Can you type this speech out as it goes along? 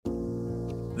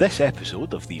This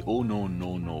episode of the Oh No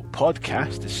No No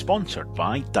podcast is sponsored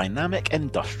by Dynamic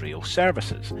Industrial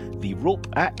Services, the rope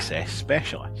access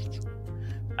specialists.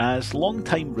 As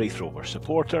long-time Wraith Rover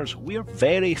supporters, we're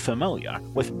very familiar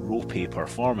with ropey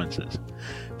performances.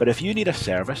 But if you need a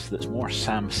service that's more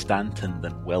Sam Stanton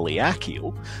than Willie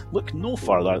Accio, look no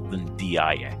further than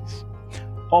DIS.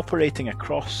 Operating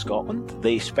across Scotland,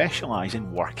 they specialise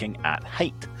in working at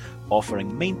height,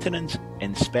 offering maintenance,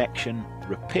 inspection,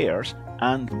 repairs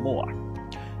and more.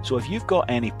 So if you've got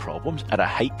any problems at a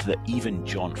height that even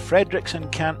John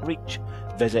Fredrickson can't reach,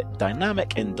 visit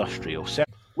Dynamic Industrial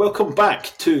Services. Welcome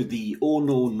back to the Oh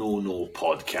No No No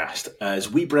podcast as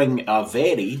we bring a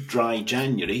very dry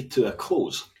January to a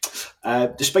close.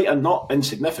 Despite a not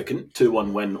insignificant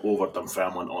 2-1 win over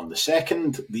Dunfermline on the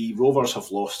 2nd, the Rovers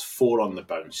have lost 4 on the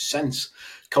bounce since,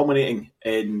 culminating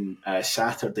in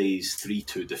Saturday's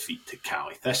 3-2 defeat to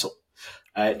Caley Thistle.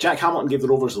 Jack Hamilton gave the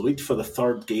Rovers the lead for the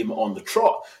third game on the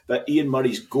trot, but Ian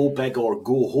Murray's go big or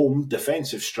go home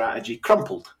defensive strategy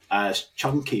crumpled as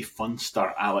chunky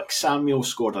funster Alex Samuel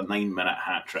scored a 9-minute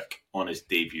hat-trick on his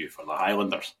debut for the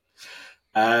Highlanders.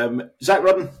 Zach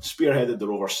Rudden spearheaded the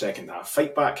Rovers' second half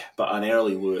fight back, but an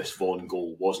early Lewis Vaughan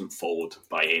goal wasn't followed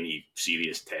by any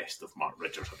serious test of Mark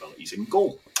Ridger's abilities in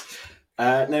goal.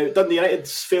 Now, Dundee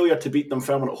United's failure to beat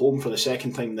Dunfermline at home for the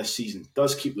second time this season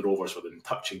does keep the Rovers within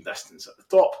touching distance at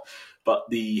the top, but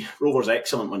the Rovers'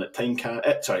 excellent win at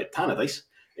Tannadice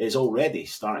is already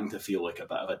starting to feel like a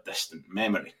bit of a distant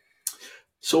memory.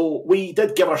 So we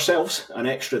did give ourselves an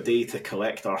extra day to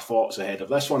collect our thoughts ahead of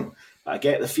this one, but I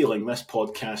get the feeling this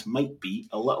podcast might be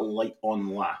a little light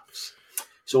on laughs.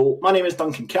 So my name is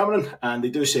Duncan Cameron, and they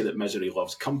do say that misery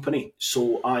loves company,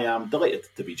 so I am delighted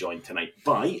to be joined tonight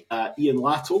by Ian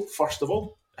Latto. First of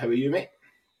all, how are you, mate?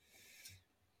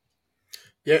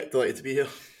 Yeah, delighted to be here.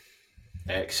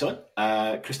 Excellent.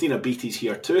 Christina Beattie's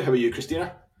here too. How are you,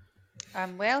 Christina?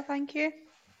 I'm well, thank you.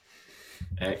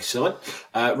 Excellent.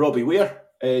 Robbie Weir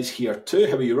is here too.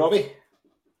 How are you, Robbie?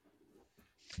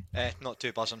 Not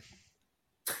too buzzing.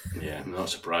 Yeah, I'm not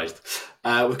surprised.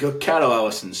 We've got Carol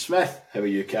Allison-Smith. How are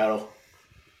you, Carol?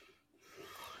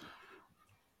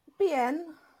 BN.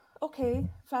 Okay,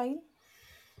 fine.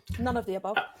 None of the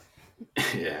above.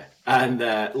 Yeah. And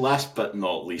last but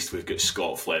not least, we've got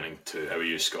Scott Fleming too. How are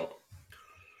you, Scott?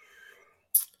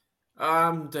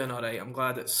 I'm doing alright. I'm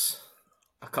glad it's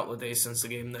a couple of days since the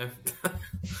game now.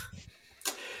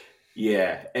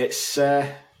 Yeah, it's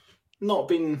not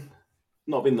been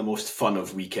the most fun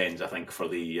of weekends, I think, for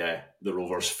the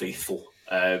Rovers faithful.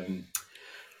 And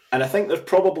I think there's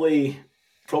probably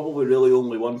really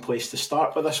only one place to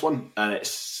start with this one, and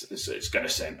it's going to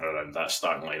centre around that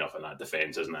starting lineup and that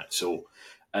defence, isn't it? So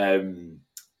Ian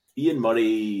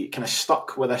Murray kind of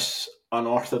stuck with this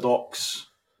unorthodox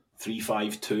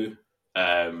 3-5-2,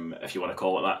 if you want to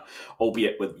call it that,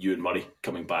 albeit with Ewan Murray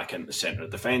coming back into the centre of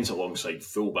defence alongside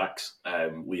fullbacks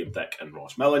Liam Dick and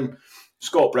Ross Millen.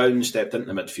 Scott Brown stepped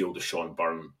into the midfield as Sean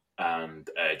Byrne and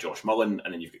Josh Mullen,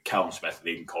 and then you've got Callum Smith and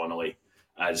Aidan Connolly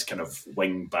as kind of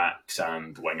wing backs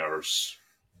and wingers,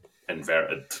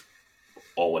 inverted,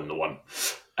 all in the one,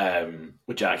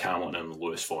 with Jack Hamilton and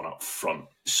Lewis Vaughan up front.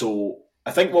 So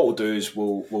I think what we'll do is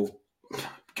we'll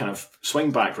kind of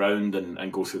swing back round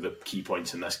and go through the key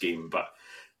points in this game, but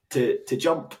to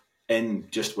jump in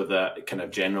just with a kind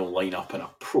of general lineup and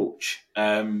approach.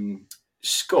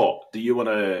 Scott, do you want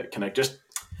to kind of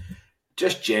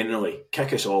just generally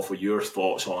kick us off with your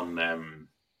thoughts on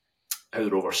how the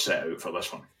Rovers set out for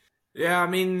this one? Yeah, I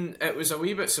mean, it was a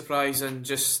wee bit surprising,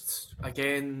 just,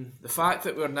 again, the fact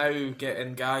that we're now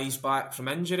getting guys back from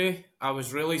injury. I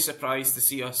was really surprised to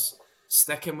see us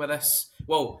sticking with this.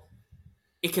 Well,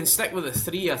 he can stick with the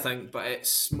 3, I think, but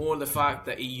it's more the fact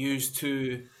that he used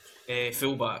 2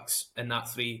 fullbacks in that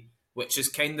 3, which has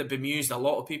kind of bemused a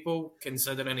lot of people,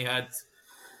 considering he had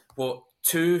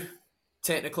 2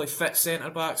 technically fit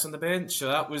centre-backs on the bench, so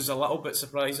that was a little bit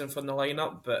surprising from the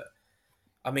lineup. But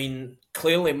I mean,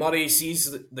 clearly Murray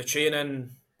sees the training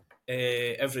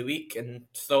every week and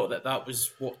thought that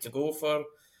was what to go for.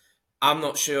 I'm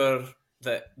not sure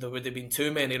that there would have been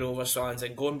too many Rovers fans,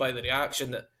 and going by the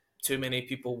reaction, that too many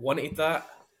people wanted that,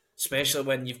 especially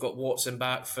when you've got Watson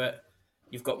back fit,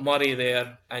 you've got Murray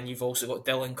there, and you've also got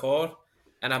Dylan Corr.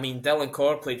 And I mean, Dylan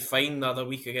Corr played fine the other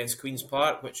week against Queen's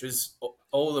Park, which was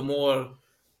all the more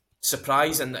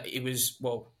surprising that he was,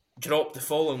 dropped the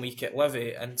following week at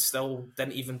Livy and still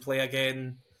didn't even play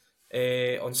again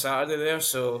on Saturday there.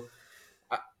 So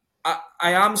I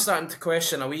am starting to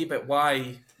question a wee bit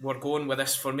why we're going with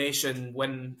this formation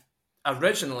when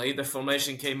originally the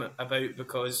formation came about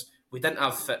because we didn't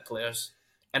have fit players.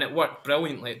 And it worked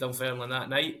brilliantly at Dunfermline that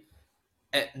night.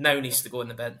 it now needs to go in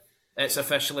the bin. It's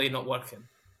officially not working.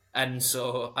 And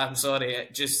so, I'm sorry,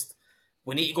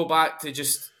 we need to go back to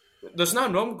there's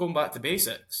nothing wrong with going back to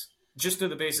basics. Just do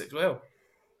the basics well.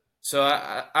 So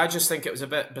I just think it was a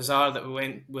bit bizarre that we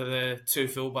went with the two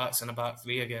fullbacks and a back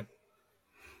three again.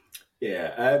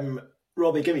 Yeah,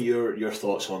 Robbie, give me your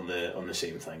thoughts on the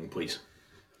same thing, please.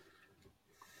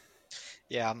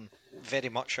 Yeah, I'm very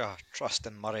much a trust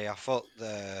in Murray. I thought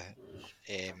I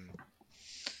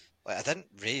didn't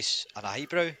raise an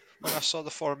eyebrow when I saw the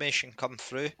formation come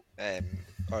through,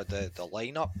 or the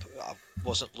lineup. I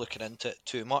wasn't looking into it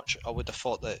too much. I would have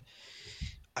thought that,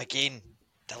 again,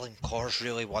 Dylan Corr's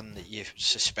really one that you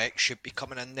suspect should be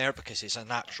coming in there because he's a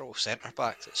natural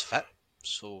centre-back that's fit.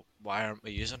 So why aren't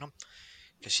we using him?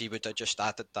 Because he would have just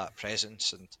added that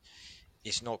presence, and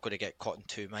he's not going to get caught in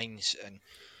two minds. And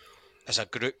as a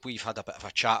group, we've had a bit of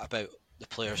a chat about the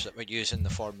players that we're using, the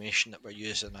formation that we're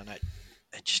using, and it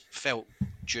just felt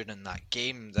during that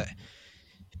game that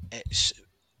it's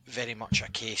very much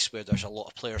a case where there's a lot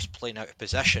of players playing out of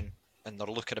position and they're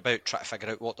looking about trying to figure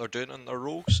out what they're doing in their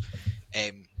roles.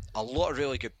 A lot of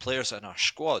really good players in our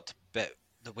squad, but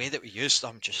the way that we use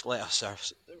them just let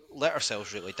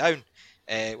ourselves really down,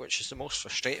 which is the most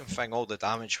frustrating thing. All the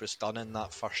damage was done in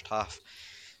that first half.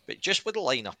 But just with the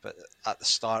lineup at the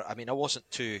start, I mean, I wasn't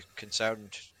too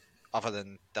concerned other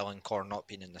than Dylan Corr not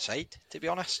being in the side, to be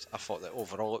honest. I thought that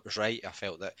overall it was right. I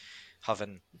felt that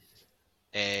having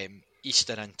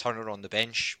Easton and Turner on the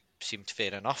bench seemed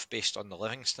fair enough based on the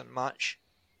Livingston match.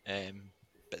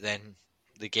 But then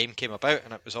the game came about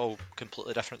and it was all a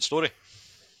completely different story.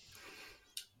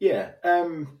 Yeah.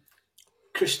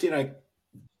 Christina,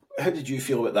 how did you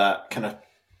feel about that kind of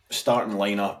starting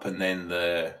lineup and then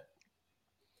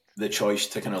the choice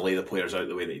to kind of lay the players out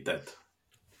the way they did?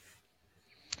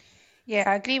 Yeah,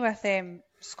 I agree with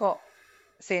Scott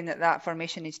saying that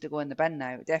formation needs to go in the bin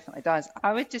now. It definitely does.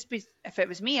 I would just be, if it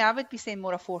was me, I would be saying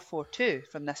more a 4-4-2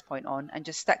 from this point on and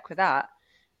just stick with that.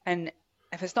 And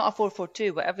if it's not a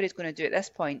 4-4-2, whatever he's going to do at this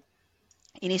point,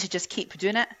 he needs to just keep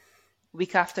doing it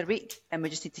week after week. And we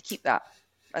just need to keep that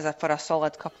for a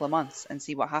solid couple of months and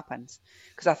see what happens.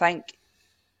 Because I think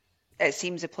it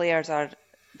seems the players are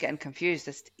getting confused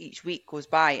as each week goes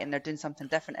by and they're doing something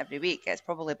different every week. It's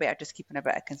probably better just keeping a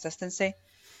bit of consistency.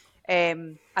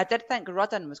 I did think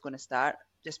Rudden was going to start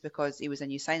just because he was a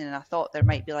new signing, and I thought there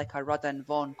might be like a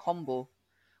Rudden-Vaughan combo,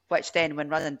 which then when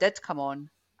Rudden did come on,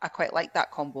 I quite liked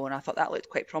that combo and I thought that looked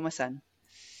quite promising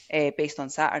based on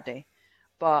Saturday.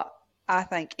 But I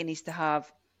think he needs to have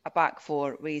a back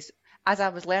four where as I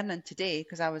was learning today,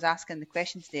 because I was asking the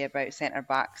question today about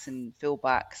centre-backs and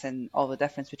full-backs and all the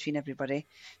difference between everybody.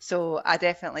 So I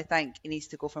definitely think he needs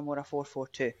to go for more a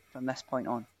 4-4-2 from this point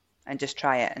on and just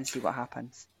try it and see what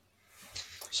happens.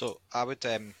 So I would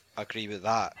agree with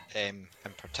that in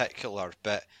particular,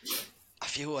 but I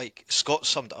feel like Scott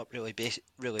summed it up really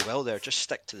well there. Just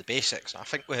stick to the basics. I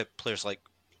think we have players like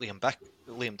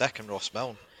Liam Dick and Ross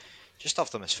Milne. Just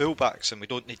have them as fullbacks, and we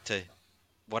don't need to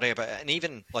worry about it. And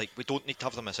even like we don't need to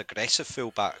have them as aggressive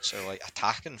fullbacks or like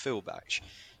attacking fullbacks.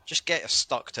 Just get us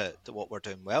stuck to what we're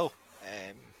doing well.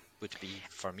 Would be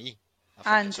for me.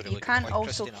 And you can't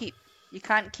also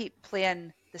keep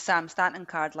playing the Sam Stanton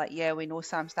card. Like, yeah, we know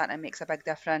Sam Stanton makes a big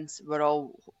difference. We're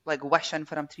all like wishing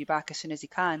for him to be back as soon as he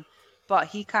can, but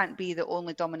he can't be the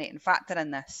only dominating factor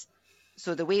in this.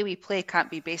 So the way we play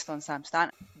can't be based on Sam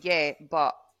Stanton. Yeah,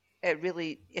 but it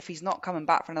really, if he's not coming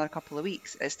back for another couple of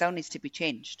weeks, it still needs to be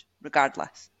changed,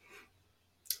 regardless.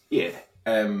 Yeah.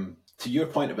 To your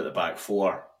point about the back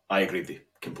four, I agree with you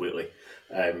completely.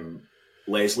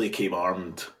 Leslie came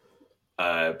armed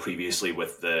previously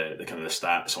with the kind of the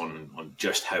stats on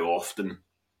just how often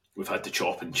we've had to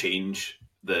chop and change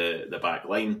the back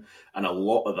line, and a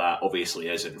lot of that obviously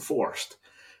is enforced,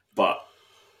 but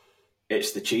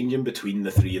it's the changing between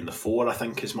the 3 and the 4, I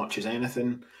think, as much as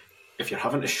anything. If you're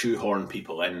having to shoehorn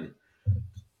people in,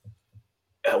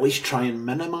 at least try and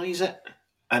minimise it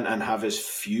and have as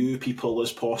few people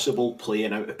as possible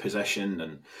playing out of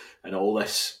position and all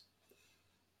this.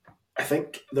 I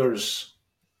think there's,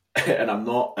 and I'm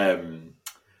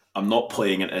not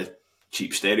playing into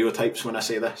cheap stereotypes when I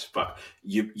say this, but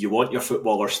you want your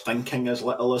footballers thinking as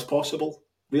little as possible,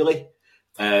 really.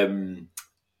 And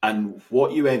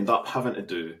what you end up having to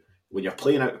do when you're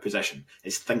playing out of position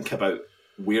is think about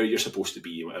where you're supposed to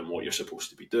be and what you're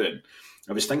supposed to be doing.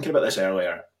 I was thinking about this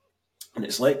earlier, and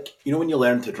it's like, you know, when you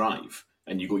learn to drive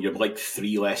and you're like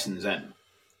 3 lessons in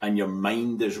and your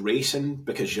mind is racing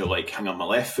because you're like, hang on, my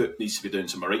left foot needs to be doing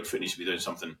something, my right foot needs to be doing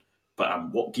something,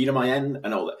 but what gear am I in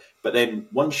and all that. But then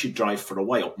once you drive for a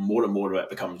while, more and more of it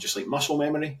becomes just like muscle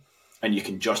memory, and you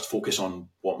can just focus on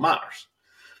what matters.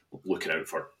 looking out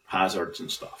for hazards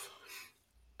and stuff.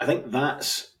 I think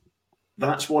that's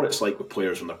what it's like with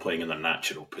players when they're playing in their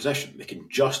natural position. They can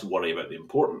just worry about the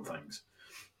important things.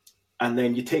 And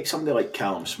then you take somebody like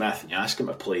Callum Smith and you ask him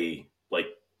to play like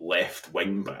left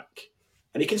wing back,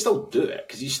 and he can still do it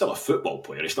because he's still a football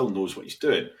player. He still knows what he's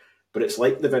doing. But it's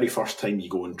like the very first time you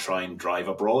go and try and drive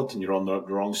abroad and you're on the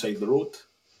wrong side of the road,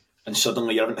 and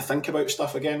suddenly you're having to think about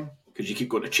stuff again because you keep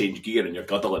going to change gear and you're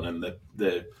guddling in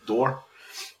the door.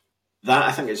 That,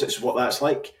 I think, is what that's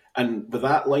like. And with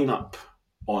that lineup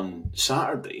on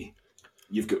Saturday,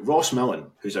 you've got Ross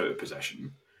Millen, who's out of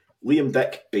position. Liam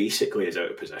Dick basically is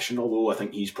out of position, although I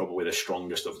think he's probably the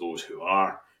strongest of those who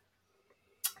are.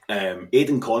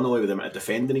 Aidan Connolly, with the amount of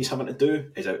defending he's having to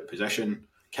do, is out of position.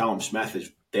 Callum Smith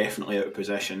is definitely out of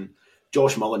position.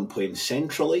 Josh Mullen playing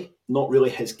centrally, not really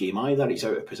his game either. He's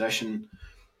out of position.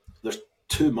 There's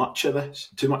too much of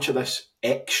this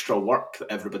extra work that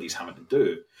everybody's having to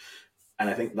do. And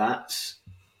I think that's,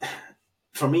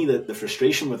 for me, the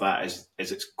frustration with that is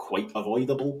it's quite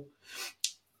avoidable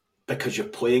because you're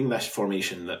playing this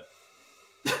formation that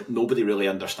nobody really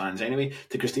understands anyway.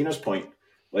 To Christina's point,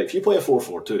 like if you play a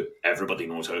 4-4-2, everybody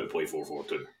knows how to play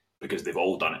 4-4-2 because they've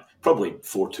all done it. Probably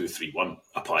 4-2-3-1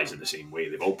 applies in the same way.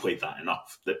 They've all played that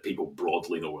enough that people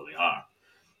broadly know where they are.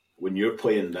 When you're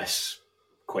playing this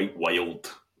quite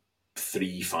wild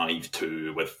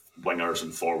 3-5-2 with wingers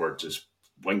and forwards as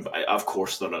wing, of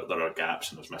course there are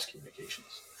gaps and there's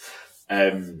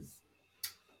miscommunications.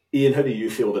 Ian, how do you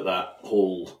feel about that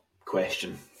whole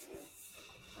question?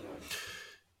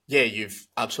 Yeah, you've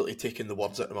absolutely taken the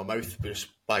words out of my mouth just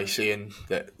by saying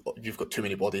that you've got too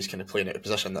many bodies kind of playing out of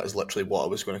position. That is literally what I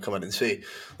was going to come in and say.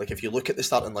 Like, if you look at the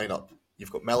starting lineup,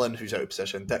 you've got Millen, who's out of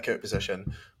position, Dick out of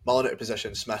position, Mullen out of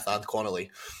position, Smith and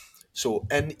Connolly. So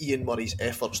in Ian Murray's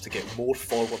efforts to get more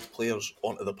forward players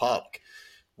onto the park,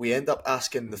 we end up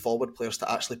asking the forward players to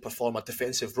actually perform a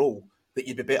defensive role that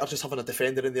you'd be better just having a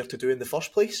defender in there to do in the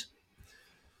first place.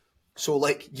 So,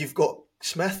 like, you've got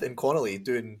Smith and Connolly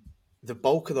doing the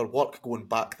bulk of their work going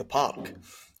back the park,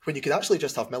 when you could actually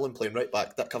just have Millen playing right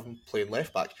back, Dick playing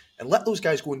left back, and let those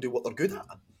guys go and do what they're good at.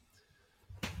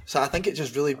 So I think it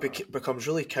just really becomes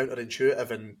really counterintuitive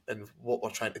in what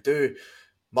we're trying to do.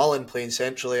 Mullen playing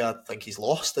centrally, I think he's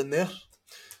lost in there.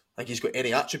 I think he's got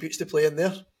any attributes to play in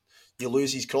there. You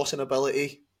lose his crossing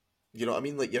ability. You know what I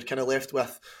mean? Like, you're kind of left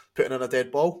with putting in a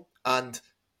dead ball, and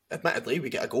admittedly we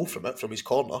get a goal from it, from his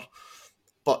corner,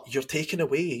 but you're taking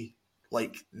away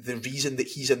like the reason that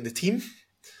he's in the team.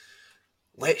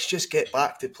 Let's just get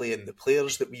back to playing the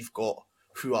players that we've got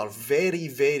who are very,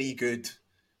 very good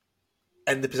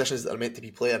in the positions that they're meant to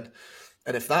be playing.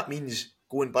 And if that means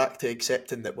going back to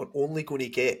accepting that we're only going to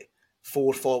get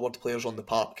 4 forward players on the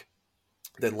park,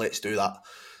 then let's do that.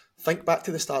 Think back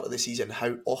to the start of the season,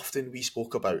 how often we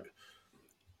spoke about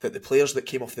that the players that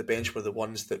came off the bench were the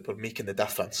ones that were making the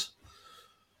difference.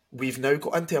 We've now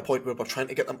got into a point where we're trying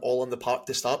to get them all on the park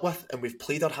to start with, and we've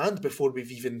played our hand before we've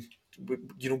even,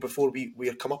 before we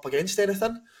come up against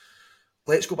anything.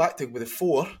 Let's go back to with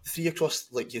the 3 across,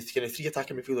 like you kind of 3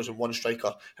 attacking midfielders and 1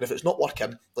 striker. And if it's not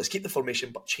working, let's keep the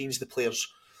formation but change the players,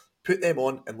 put them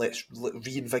on, and let's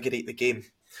reinvigorate the game.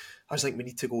 I just think we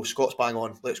need to go. Scott's bang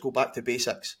on. Let's go back to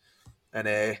basics. And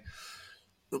this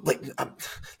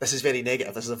is very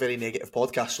negative. This is a very negative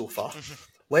podcast so far.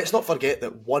 Let's not forget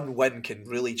that one win can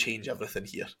really change everything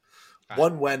here. Right.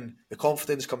 One win, the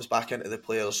confidence comes back into the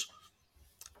players.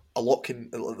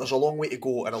 There's a long way to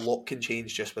go, and a lot can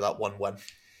change just with that one win.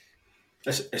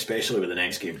 Especially with the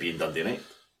next game being Dundee United.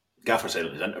 Gaffer said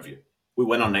in his interview, we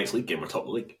win our next league game, we're top of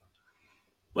the league.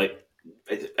 Like,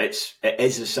 it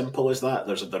is as simple as that.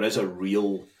 There is a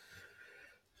real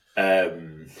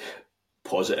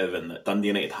positive in that Dundee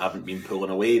United haven't been pulling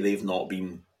away. They've not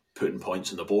been putting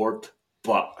points on the board.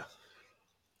 But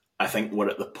I think we're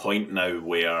at the point now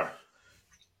where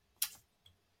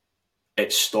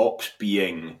it stops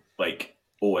being like,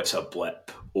 oh, it's a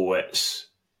blip, oh, it's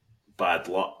bad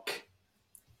luck.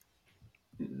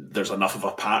 There's enough of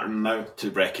a pattern now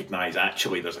to recognise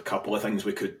actually there's a couple of things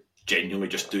we could genuinely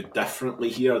just do differently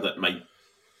here that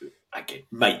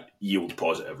might yield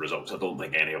positive results. I don't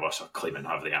think any of us are claiming to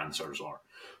have the answers or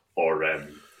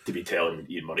to be telling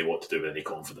Ian Murray what to do with any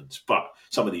confidence. But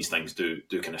some of these things do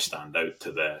kind of stand out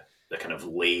to the kind of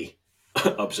lay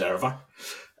observer.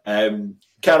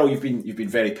 Carol, you've been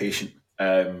very patient.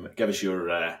 Give us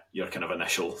your kind of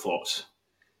initial thoughts.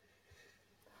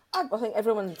 I think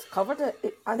everyone's covered it.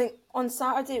 I think on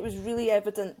Saturday it was really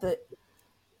evident that,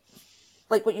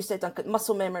 like what you said, Duncan,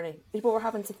 muscle memory. People were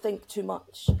having to think too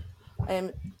much.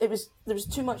 There was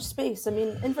too much space. I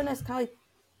mean, Inverness, Caley,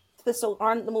 Thistle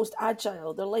aren't the most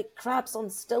agile. They're like crabs on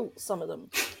stilts, some of them.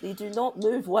 They do not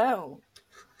move well.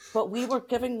 But we were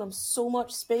giving them so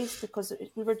much space because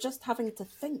we were just having to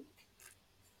think.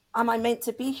 Am I meant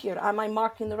to be here? Am I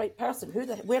marking the right person?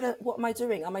 What am I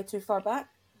doing? Am I too far back?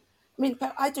 I mean,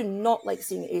 I do not like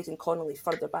seeing Aidan Connolly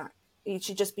further back. He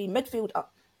should just be midfield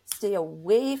up. Stay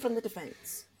away from the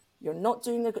defence. You're not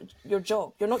doing your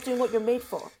job. You're not doing what you're made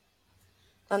for.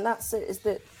 And that's it, is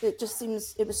that it just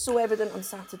seems, it was so evident on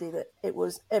Saturday that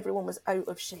everyone was out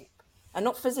of shape. And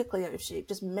not physically out of shape,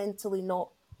 just mentally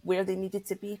not where they needed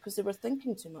to be because they were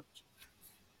thinking too much.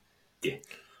 Yeah.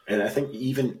 And I think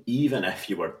even if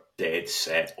you were dead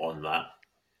set on that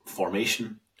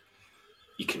formation,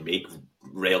 you can make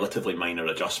relatively minor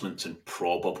adjustments and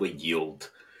probably yield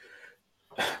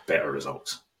better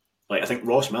results. Like, I think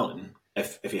Ross Millen,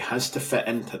 if he has to fit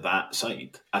into that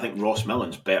side, I think Ross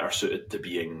Millen's better suited to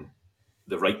being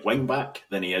the right wing back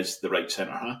than he is the right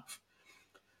centre half.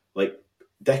 Like,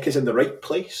 Dick is in the right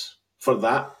place for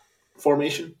that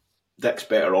formation. Dick's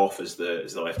better off as the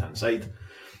left hand side.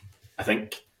 I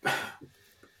think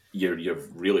you're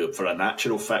really, for a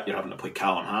natural fit, you're having to play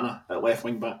Callum Hanna at left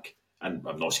wing back, and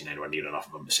I've not seen anywhere near enough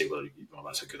of him to say whether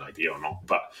that's a good idea or not.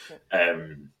 But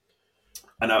and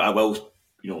I will,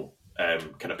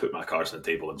 kind of put my cards on the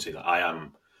table and say that I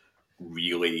am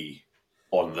really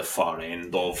on the far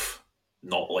end of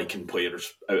not liking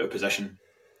players out of position.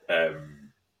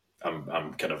 I'm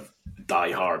kind of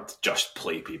die hard, just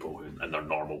play people in their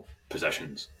normal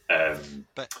positions.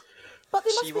 But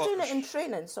they must be doing it in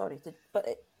training, but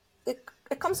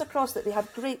it comes across that they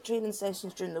have great training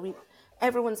sessions during the week.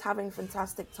 Everyone's having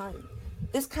fantastic time.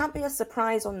 This can't be a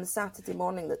surprise on the Saturday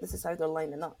morning that this is how they're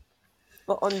lining up.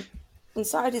 But on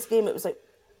Saturday's game, it was like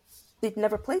they'd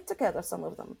never played together, some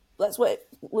of them. That's what it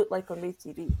looked like on Wraith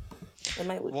TV.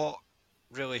 What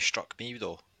really struck me,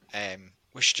 though,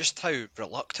 was just how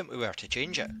reluctant we were to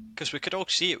change it. Because we could all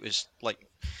see it was like,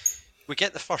 we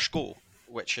get the first goal,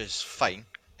 which is fine.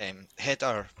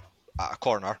 Header at a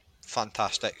corner,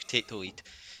 fantastic, take the lead.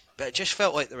 But it just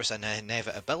felt like there was an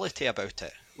inevitability about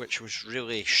it, which was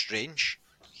really strange.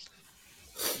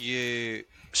 You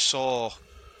saw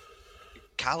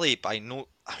Caley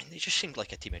they just seemed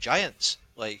like a team of giants.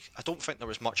 Like, I don't think there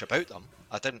was much about them.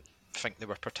 I didn't think they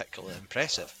were particularly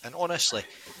impressive. And honestly,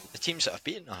 the teams that have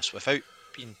beaten us, without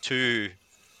being too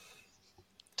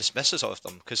dismissive of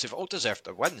them, because they've all deserved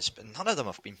their wins, but none of them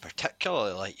have been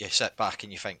particularly like you sit back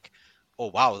and you think, oh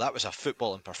wow, that was a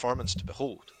footballing performance to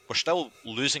behold. We're still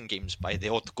losing games by the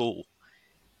odd goal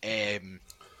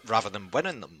rather than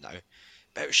winning them now,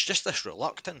 but it was just this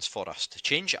reluctance for us to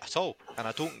change it at all, and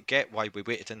I don't get why we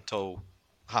waited until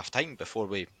half time before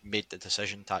we made the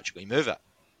decision to actually move it.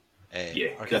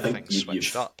 I think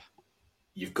switched up.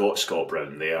 You've got Scott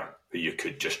Brown there, who you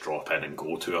could just drop in and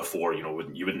go to a 4. You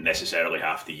wouldn't necessarily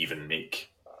have to even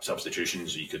make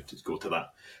substitutions. You could go to that.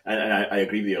 And I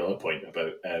agree with your other point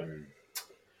about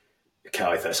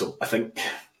Caley Thistle. I think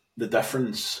the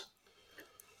difference.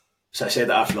 So I said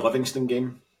that after the Livingston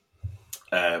game.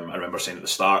 I remember saying at the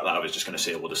start that I was just going to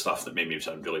say a load of stuff that made me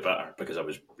sound really bitter because I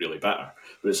was really bitter.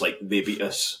 But it's like they beat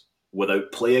us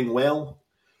without playing well.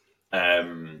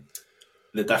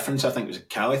 The difference, I think, was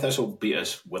Caley Thistle beat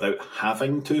us without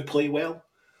having to play well.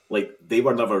 Like, they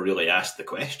were never really asked the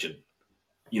question,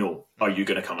 are you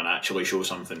going to come and actually show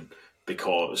something?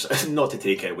 Because, not to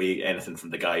take away anything from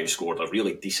the guy who scored a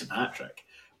really decent hat-trick,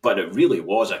 but it really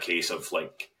was a case of,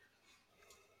 like,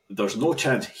 there's no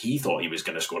chance he thought he was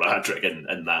going to score a hat-trick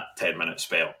in that 10-minute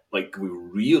spell. Like, we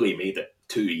really made it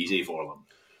too easy for them.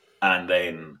 And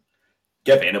then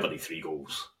give anybody 3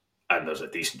 goals, and there's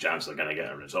a decent chance they're going to get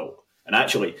a result. And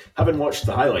actually, having watched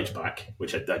the highlights back,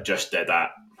 which I just did at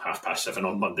 7:30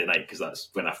 on Monday night, because that's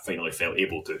when I finally felt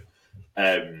able to,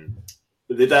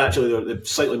 they're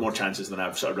slightly more chances than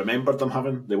I've sort of remembered them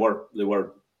having. They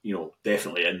were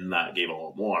definitely in that game a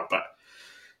lot more. But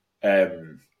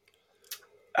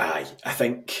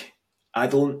I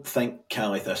don't think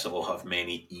Caley Thistle will have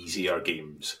many easier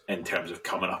games in terms of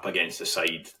coming up against a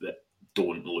side that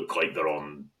don't look like they're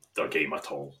on their game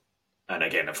at all. And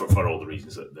again, for all the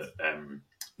reasons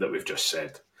that we've just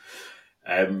said.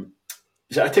 So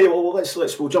I tell you what,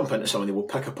 we'll jump into some of them. We'll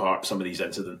pick apart some of these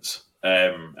incidents,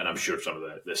 and I'm sure some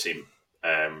of the same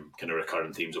kind of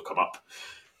recurring themes will come up.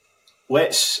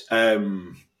 Let's. I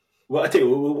tell you,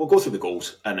 we'll go through the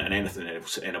goals, and anything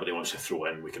else anybody wants to throw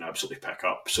in, we can absolutely pick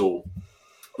up. So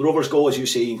the Rovers' goal, as you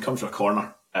say, comes from a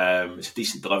corner. It's a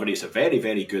decent delivery. It's a very,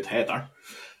 very good header.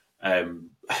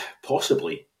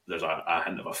 Possibly there's a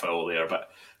hint of a foul there, but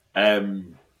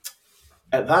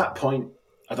at that point,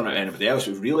 I don't know anybody else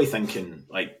was really thinking,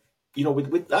 like, we'd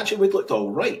looked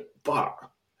all right, but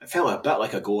it felt a bit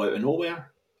like a goal out of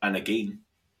nowhere. And again,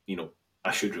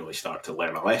 I should really start to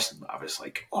learn a lesson. But I was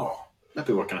like, oh,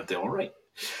 maybe we're going to do all right.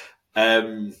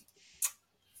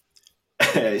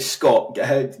 Scott,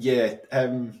 how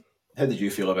did you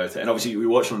feel about it? And obviously, we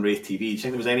watched on Wraith TV. Do you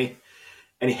think there was any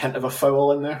hint of a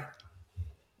foul in there?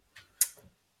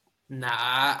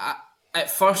 Nah. At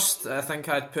first, I think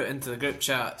I'd put into the group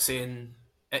chat saying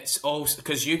it's all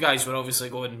because you guys were obviously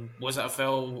going, was it a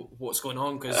foul? What's going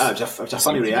on? Because it was a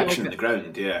funny reaction on the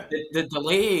ground. Yeah, the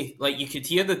delay, like you could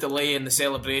hear the delay in the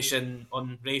celebration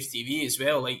on Wraith TV as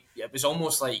well. Like it was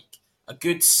almost like a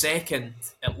good second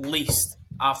at least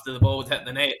after the ball had hit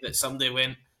the net that somebody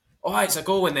went, oh, it's a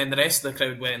goal, and then the rest of the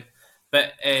crowd went.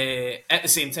 But at the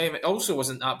same time, it also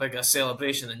wasn't that big a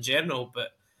celebration in general. But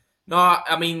no,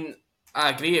 I mean,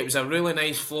 I agree. It was a really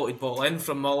nice floated ball in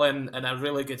from Mullen and a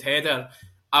really good header.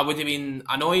 I would have been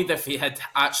annoyed if he had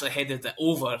actually headed it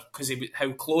over because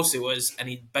how close he was and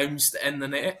he bounced it in the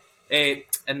net,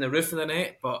 in the roof of the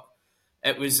net. But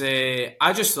it was,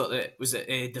 I just thought that was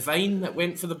it Devine that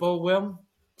went for the ball well,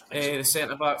 the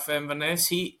centre back for Inverness.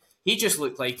 He just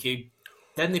looked like he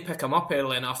didn't pick him up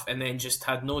early enough and then just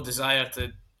had no desire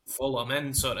to follow him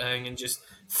in, sort of thing, and just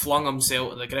flung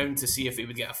himself to the ground to see if he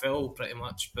would get a foul, pretty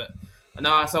much. But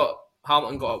no, I thought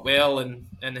Hamilton got it well and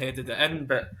headed it in,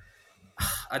 but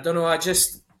I don't know. I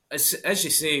just, as you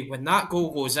say, when that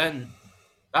goal goes in,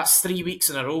 that's 3 weeks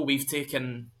in a row we've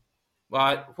taken.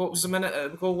 Well, what was the minute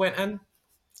the goal went in?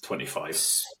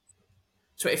 25.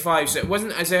 25. So it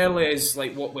wasn't as early as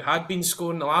like what we had been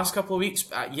scoring the last couple of weeks.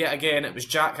 But yet again, it was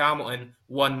Jack Hamilton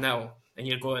 1-0, and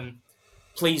you're going,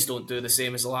 please don't do the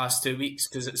same as the last 2 weeks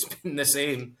because it's been the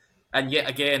same. And yet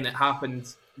again, it happened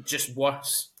just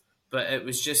worse. But it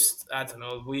was just, I don't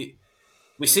know. We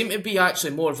seem to be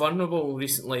actually more vulnerable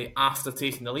recently after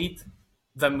taking the lead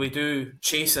than we do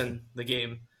chasing the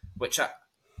game, which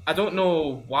I don't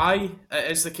know why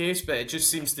it is the case, but it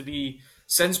just seems to be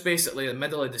since basically the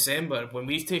middle of December when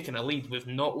we've taken a lead, we've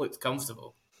not looked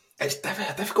comfortable. It's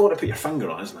difficult to put your finger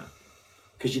on, isn't it?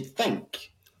 Because you'd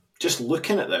think, just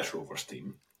looking at this Rovers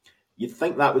team, you'd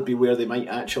think that would be where they might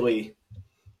actually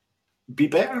be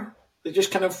better. They're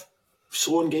just kind of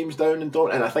slowing games down and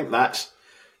don't. And I think that's,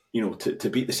 to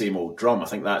beat the same old drum, I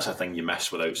think that's a thing you miss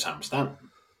without Sam Stanton.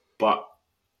 But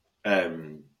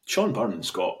Sean Byrne,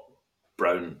 Scott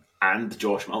Brown and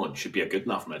Josh Mullen should be a good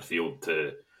enough midfield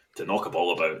to knock a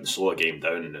ball about and slow a game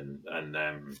down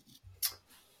and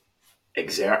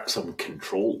exert some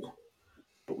control.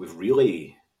 But we've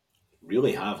really,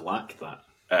 really have lacked that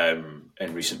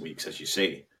in recent weeks, as you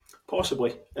say.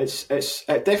 Possibly.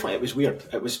 It was weird.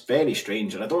 It was very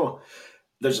strange. And I don't know,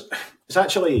 it's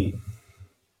actually...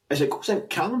 As it goes in,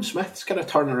 Callum Smith's kind of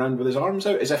turning around with his arms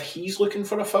out as if he's looking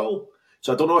for a foul.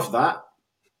 So I don't know if that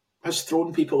has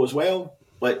thrown people as well.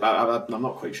 Like I'm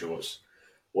not quite sure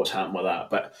what's happened with that,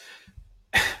 but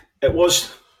it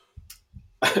was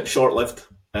short-lived.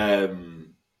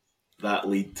 That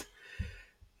lead.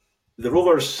 The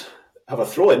Rovers have a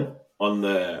throw-in on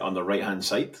the right-hand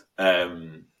side at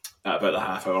about the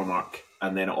half-hour mark,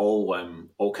 and then it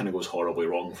all kind of goes horribly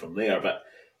wrong from there. But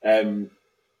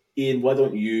Ian, why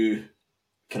don't you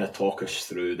kind of talk us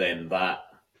through then that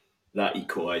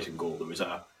equalising goal? There was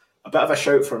a bit of a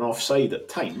shout for an offside at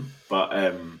time, but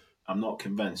I'm not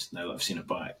convinced now that I've seen it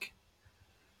back.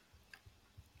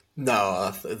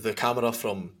 No, the camera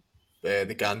from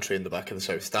the gantry in the back of the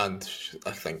south stand,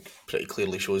 I think, pretty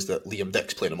clearly shows that Liam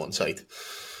Dick's playing him onside.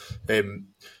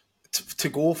 To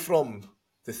go from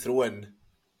the throw-in,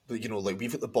 like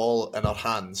we've got the ball in our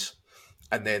hands,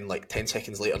 and then 10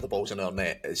 seconds later the ball's in our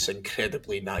net, it's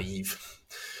incredibly naive.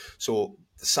 So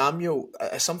Samuel,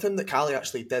 something that Caley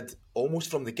actually did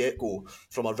almost from the get-go,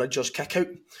 from a Ridgers kick-out,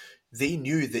 they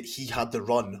knew that he had the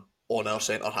run on our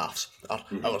centre-halves,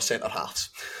 our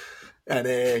centre-halves.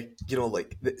 And,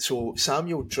 so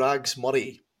Samuel drags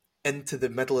Murray into the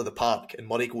middle of the park and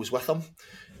Murray goes with him.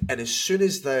 And as soon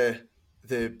as the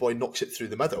boy knocks it through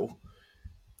the middle,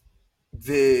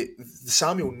 the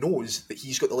Samuel knows that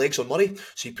he's got the legs on Murray,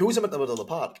 so he pulls him into the middle of the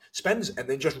park, spins, and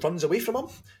then just runs away from him.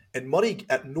 And Murray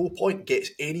at no point gets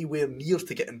anywhere near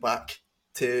to getting back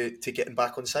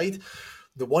on side.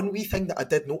 The one wee thing that I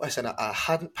did notice, and I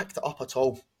hadn't picked it up at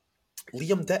all,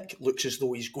 Liam Dick looks as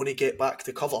though he's going to get back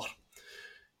to cover,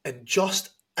 and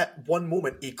just at one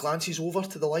moment he glances over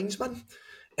to the linesman,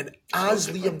 and as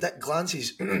Liam Dick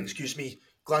glances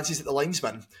at the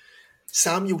linesman,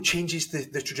 Samuel changes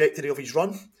the trajectory of his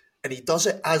run, and he does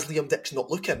it as Liam Dick's not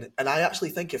looking. And I actually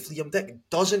think if Liam Dick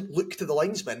doesn't look to the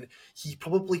linesman, he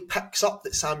probably picks up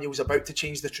that Samuel's about to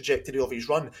change the trajectory of his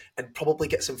run and probably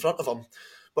gets in front of him.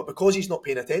 But because he's not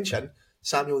paying attention,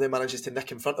 Samuel then manages to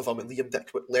nick in front of him, and Liam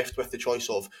Dick left with the choice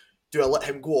of, do I let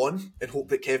him go on and hope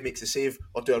that Kev makes a save,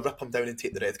 or do I rip him down and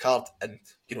take the red card? And,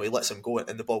 he lets him go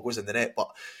and the ball goes in the net. But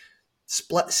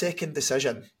split-second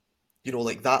decision,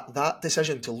 like that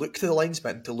decision to look to the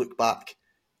linesman, to look back,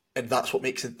 and that's what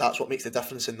makes the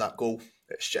difference in that goal.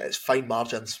 It's fine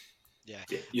margins. Yeah,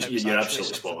 you're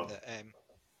absolutely spot on.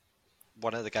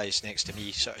 One of the guys next to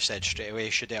me sort of said straight away,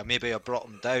 should I maybe have brought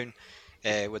him down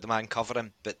with the man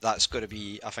covering? But that's going to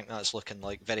be, I think that's looking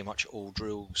like very much old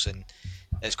rules, and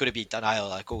it's going to be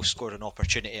denial of goal scoring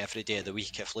opportunity every day of the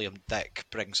week if Liam Dick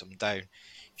brings him down.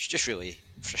 It's just really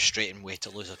frustrating way to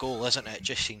lose a goal, isn't it?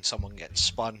 Just seeing someone getting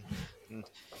spun, and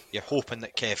you're hoping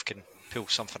that Kev can pull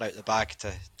something out the bag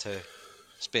to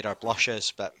spare our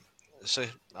blushes. But so,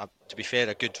 to be fair,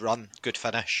 a good run, good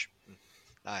finish.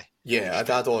 Aye. Yeah, I'd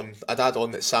add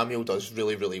on that Samuel does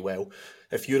really, really well.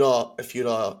 If you're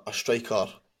a striker,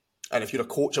 and if you're a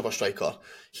coach of a striker,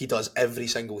 he does every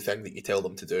single thing that you tell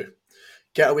them to do.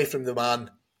 Get away from the man,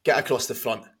 get across the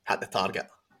front, hit the target.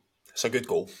 It's a good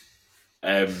goal.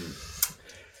 I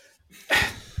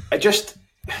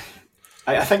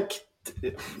think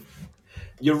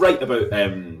you're right about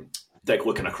Dick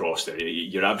looking across there.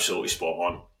 You're absolutely spot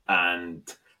on, and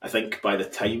I think by the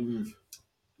time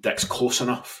Dick's close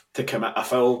enough to commit a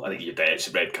foul, I think you bet it's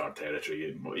red card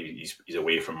territory. He's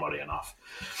away from Murray enough.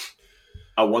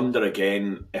 I wonder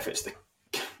again if it's the.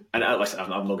 And listen, I'm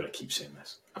not going to keep saying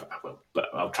this. I will, but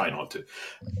I'll try not to.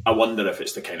 I wonder if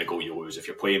it's the kind of goal you lose if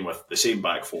you're playing with the same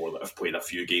back four that have played a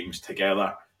few games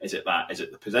together. Is it that? Is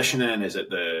it the positioning? Is it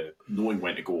the knowing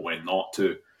when to go, when not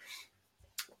to?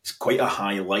 It's quite a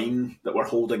high line that we're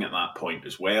holding at that point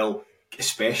as well,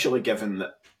 especially given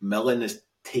that Millen is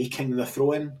taking the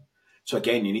throw-in. So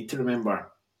again, you need to remember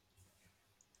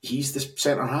he's the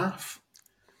centre half.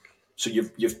 So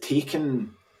you've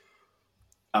taken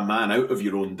a man out of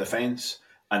your own defence,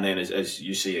 and then as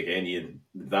you say again, Ian,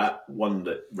 that one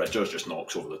that Ridgers just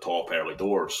knocks over the top early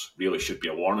doors really should be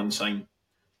a warning sign.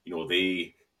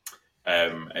 It's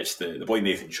the boy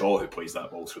Nathan Shaw who plays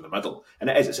that ball through the middle, and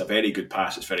it's a very good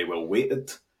pass. It's very well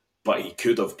weighted, but he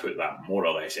could have put that more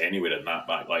or less anywhere in that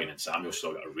back line, and Samuel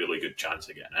still got a really good chance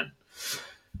of getting in.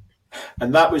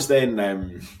 And that was then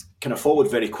kind of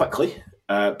followed very quickly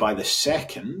by the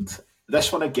second.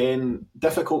 This one again,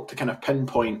 difficult to kind of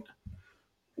pinpoint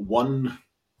one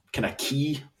kind of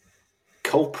key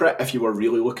culprit if you were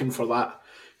really looking for that.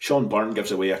 Sean Byrne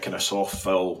gives away a kind of soft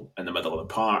foul in the middle of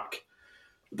the park.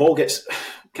 The ball gets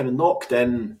kind of knocked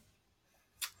in.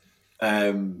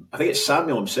 I think it's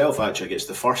Samuel himself actually gets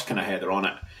the first kind of header on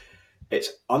it.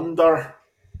 It's under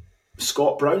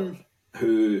Scott Brown,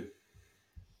 who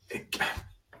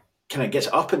kind of gets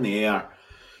up in the air.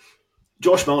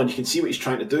 Josh Millen, you can see what he's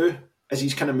trying to do as he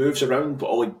kind of moves around, but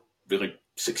all he really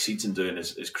succeeds in doing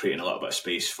is creating a little bit of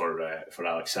space for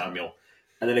Alex Samuel.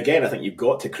 And then again, I think you've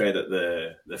got to credit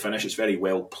the finish. It's very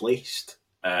well placed.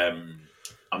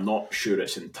 I'm not sure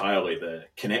it's entirely the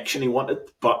connection he wanted,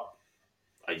 but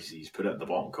he's put it in the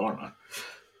bottom corner.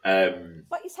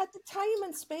 But he's had the time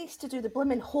and space to do the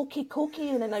blimmin' hokey-cokey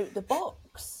in and out the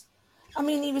box. I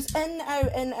mean, he was in,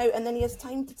 out, and then he has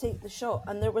time to take the shot.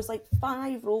 And there was like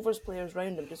 5 Rovers players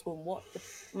round him just going, what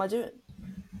am I doing?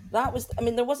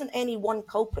 There wasn't any one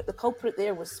culprit. The culprit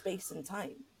there was space and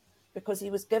time, because he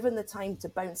was given the time to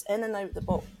bounce in and out the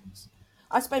box.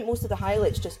 I spent most of the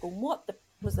highlights just going, what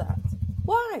was that?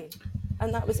 Why?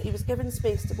 And he was given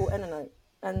space to go in and out.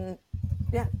 And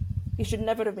yeah, he should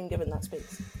never have been given that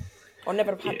space, or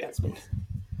never have had that space.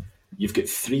 You've got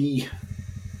three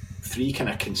kind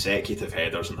of consecutive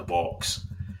headers in the box.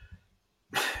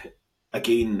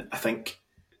 Again, I think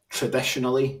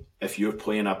traditionally, if you're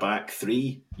playing a back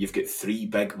three, you've got 3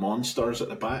 big monsters at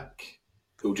the back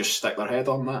who'll just stick their head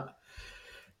on that.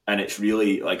 And it's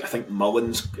really, like, I think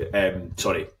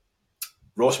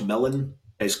Ross Millen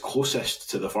is closest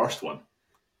to the first one.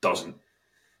 Doesn't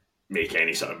make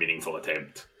any sort of meaningful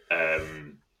attempt.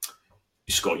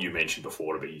 Scott, you mentioned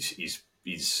before, but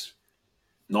he's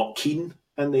not keen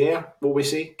in the air, will we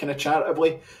say, kind of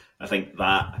charitably. I think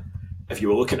that if you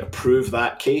were looking to prove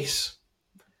that case,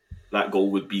 that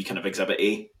goal would be kind of exhibit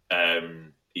A.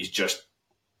 He's just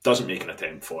doesn't make an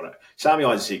attempt for it.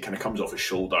 Samuel, as I say, kind of comes off his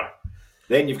shoulder.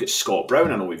 Then you've got Scott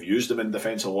Brown. I know we've used him in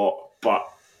defence a lot, but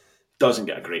doesn't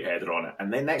get a great header on it.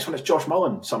 And then next one is Josh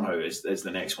Mullen, somehow, is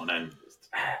the next one in.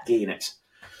 Again,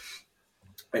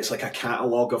 it's like a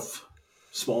catalogue of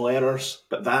small errors,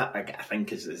 but that, I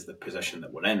think, is the position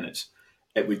that we're in.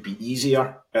 It would be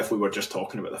easier if we were just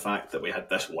talking about the fact that we had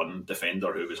this one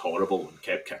defender who was horrible and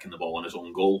kept kicking the ball on his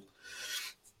own goal.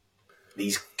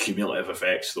 These cumulative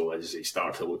effects, though, as they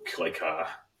start to look like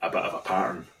a bit of a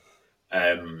pattern.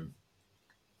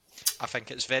 I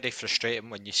think it's very frustrating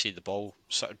when you see the ball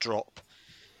sort of drop,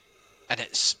 and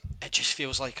it just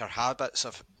feels like our habits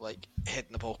of like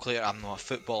hitting the ball clear. I'm not a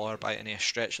footballer by any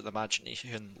stretch of the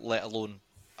imagination, let alone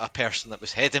a person that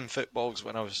was heading footballs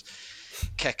when I was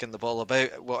kicking the ball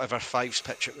about, whatever fives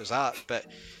pitch it was at. But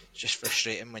it's just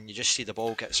frustrating when you just see the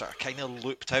ball get sort of kind of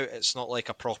looped out. It's not like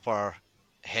a proper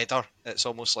header. It's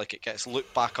almost like it gets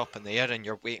looped back up in the air and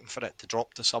you're waiting for it to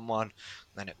drop to someone,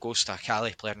 and then it goes to a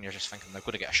Caley player and you're just thinking they're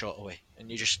going to get a shot away,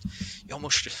 and you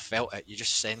almost just felt it, you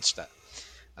just sensed it.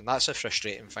 And that's a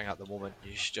frustrating thing at the moment.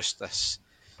 It's just this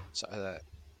sort of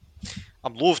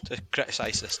I'm loath to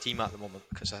criticise this team at the moment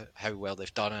because of how well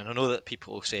they've done, and I know that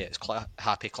people will say it's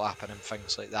happy clapping and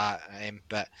things like that,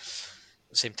 but at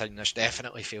the same time, there's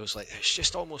definitely feels like it's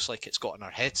just almost like it's got in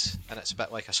our heads, and it's a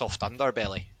bit like a soft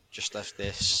underbelly, just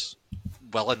this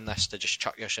willingness to just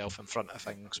chuck yourself in front of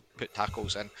things, put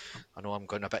tackles in. I know I'm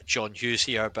going a bit John Hughes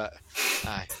here, but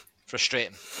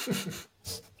frustrating.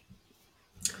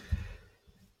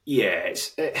 Yeah,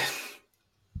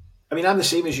 I mean, I'm the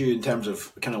same as you in terms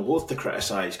of kind of loath to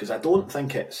criticise, because I don't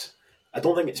think it's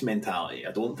mentality.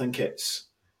 I don't think it's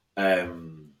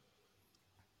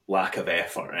lack of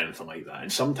effort or anything like that.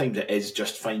 And sometimes it is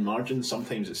just fine margins.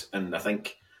 Sometimes it's, and I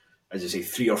think, as I say,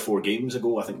 3 or 4 games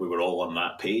ago, I think we were all on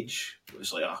that page. It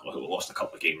was like, we lost a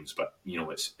couple of games, but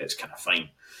it's kind of fine.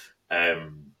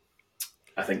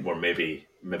 I think we're maybe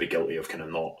guilty of kind of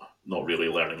not really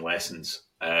learning lessons.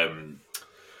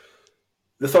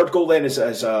 The third goal then is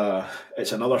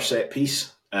it's another set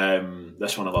piece.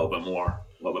 This one a little bit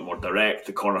more direct.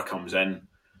 The corner comes in.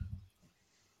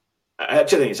 I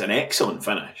actually think it's an excellent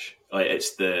finish. Like,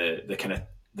 it's the kind of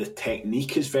the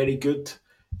technique is very good.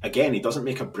 Again, he doesn't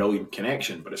make a brilliant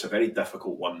connection, but it's a very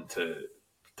difficult one to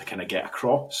kind of get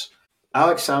across.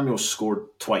 Alex Samuels scored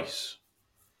twice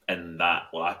in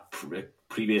that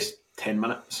previous 10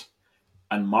 minutes,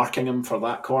 and marking him for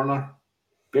that corner.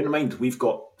 Bear in mind, we've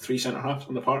got 3 centre-halves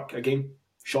on the park a game.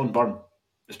 Sean Byrne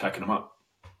is picking him up.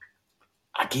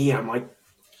 Again, I'm like,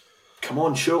 come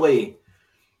on, surely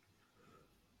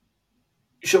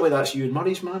that's Ewan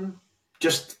Murray's man.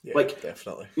 Just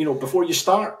definitely. Before you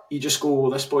start, you just go,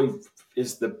 this boy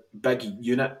is the big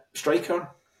unit striker.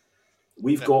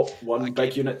 We've got one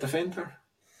big unit defender.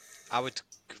 I'm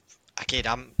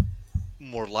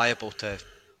more liable to...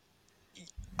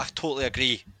 I totally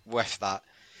agree with that.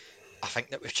 I think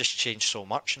that we've just changed so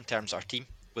much in terms of our team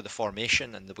with the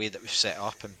formation and the way that we've set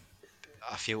up, and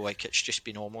I feel like it's just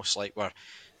been almost like we're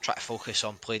trying to focus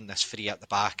on playing this free at the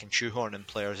back and shoehorning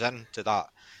players into that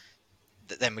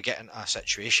then we get into a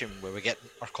situation where we get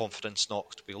our confidence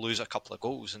knocked, we lose a couple of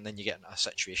goals, and then you get into a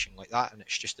situation like that, and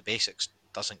it's just the basics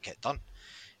doesn't get done,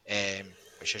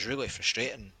 which is really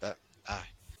frustrating. But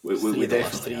we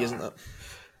definitely are. Isn't it?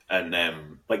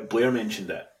 And like Blair mentioned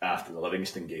it after the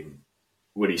Livingston game,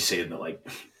 where he's saying that like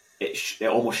it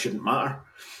almost shouldn't matter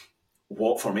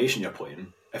what formation you're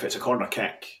playing. If it's a corner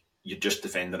kick, you're just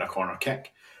defending a corner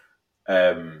kick.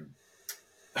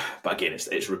 But again,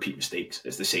 it's repeat mistakes.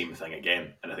 It's the same thing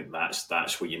again, and I think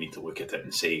that's where you need to look at it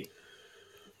and say,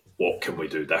 what can we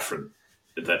do different?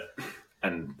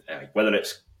 Whether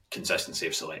it's consistency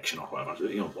of selection or whatever,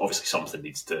 obviously something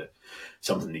needs to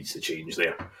change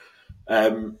there.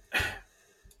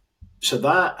 So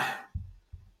that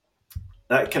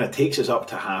kind of takes us up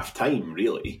to half time,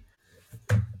 really.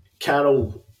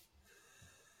 Carol,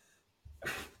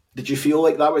 did you feel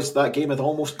like that game had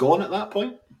almost gone at that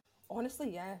point?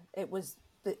 Honestly, yeah, it was,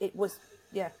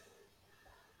 yeah.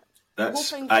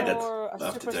 Hoping for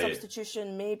a super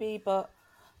substitution, maybe, but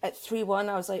at 3-1,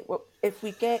 I was like, well, if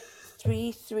we get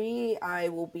 3-3, I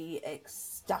will be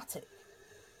ecstatic.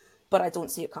 But I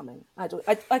don't see it coming. I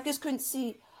just couldn't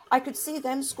see. I could see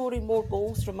them scoring more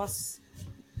goals from us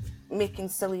making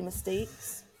silly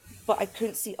mistakes, but I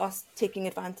couldn't see us taking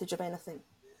advantage of anything.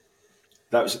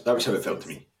 That was how it felt to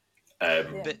me.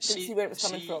 But didn't see where it was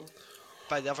coming from.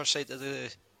 By the other side of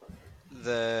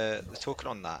the token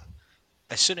on that,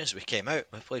 as soon as we came out,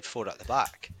 we played 4 at the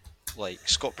back, like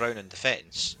Scott Brown in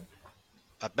defence.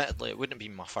 Admittedly, it wouldn't be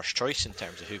my first choice in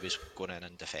terms of who was going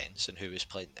in defence and who was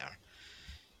playing there,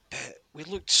 but we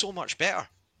looked so much better.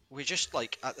 We just,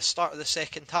 like, at the start of the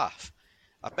second half,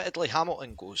 admittedly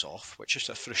Hamilton goes off, which is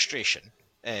a frustration,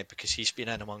 because he's been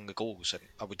in among the goals, and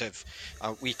I would have,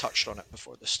 we touched on it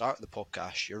before the start of the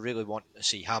podcast, you're really wanting to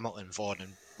see Hamilton, Vaughan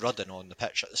and Rudden on the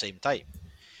pitch at the same time.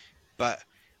 But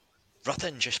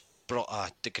Rudden just brought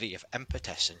a degree of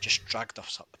impetus and just dragged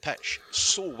us up the pitch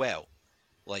so well,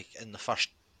 like in the first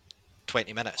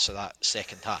 20 minutes of that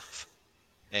second half.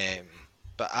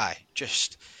 But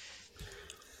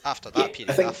After that Yeah,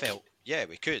 period, I felt, yeah,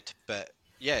 we could. But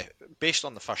yeah, based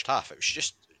on the first half, it was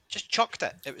just chucked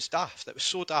it. It was daft. It was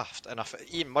so daft. And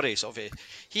Ian Murray's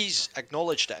he's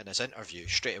acknowledged it in his interview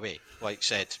straight away. Like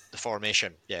said, the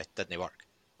formation, didn't work.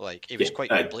 Like he was quite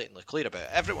blatantly clear about it.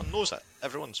 Everyone knows it.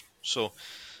 So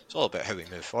it's all about how we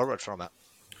move forward from it.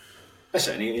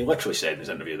 Listen, he literally said in his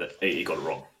interview that he got it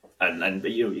wrong, and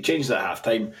he changed it at half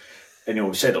time. And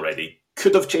we said already,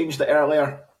 could have changed it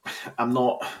earlier. I'm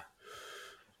not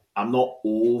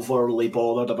overly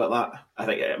bothered about that.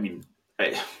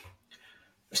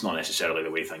 It's not necessarily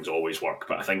the way things always work,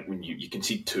 but I think when you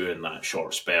concede 2 in that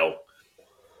short spell,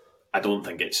 I don't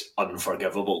think it's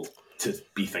unforgivable to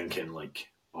be thinking like,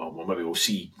 oh, well, maybe we'll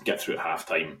get through at half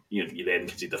time. You then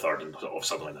concede the third and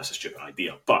suddenly that's a stupid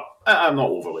idea. But I'm not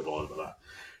overly bothered about that.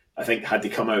 I think had they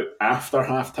come out after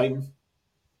half time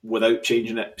without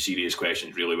changing it, serious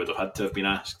questions really would have had to have been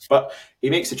asked. But he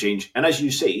makes the change, and as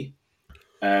you say,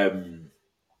 did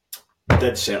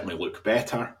certainly look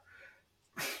better.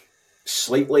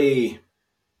 Slightly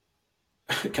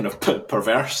kind of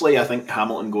perversely, I think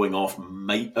Hamilton going off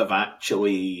might have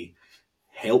actually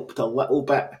helped a little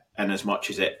bit, in as much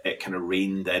as it kind of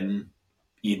reined in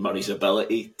Ian Murray's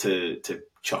ability to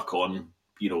chuck on,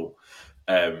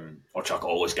 or chuck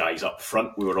all his guys up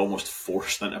front. We were almost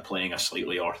forced into playing a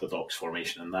slightly orthodox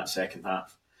formation in that second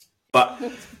half. But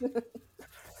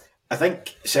I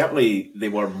think certainly they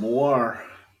were more,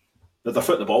 they're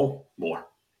footing the ball more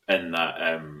in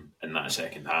that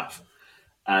second half.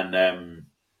 And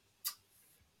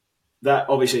that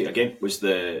obviously, again, was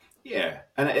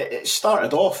and it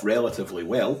started off relatively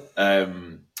well.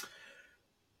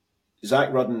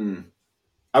 Zach Rudden,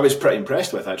 I was pretty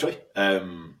impressed with, actually,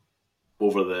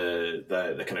 over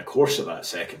the kind of course of that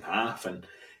second half. And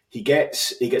he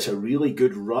gets a really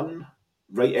good run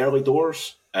right early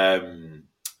doors.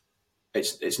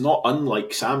 It's not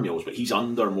unlike Samuels, but he's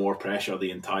under more pressure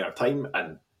the entire time,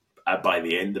 and by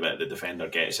the end of it, the defender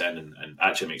gets in and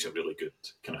actually makes a really good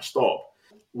kind of stop.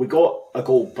 We got a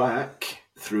goal back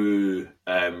through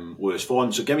Lewis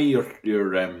Vaughan. So give me your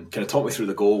kind of talk me through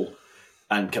the goal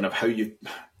and kind of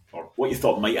what you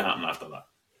thought might happen after that.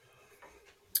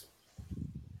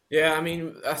 Yeah,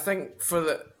 I think for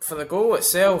the goal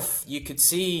itself, you could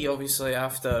see obviously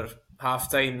after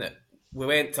half time that we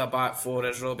went to a back 4,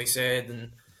 as Robbie said,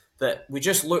 and that we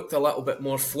just looked a little bit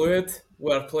more fluid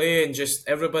with our play, and just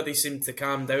everybody seemed to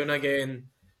calm down again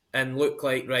and look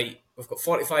like, right, we've got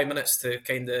 45 minutes to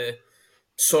kind of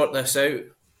sort this out.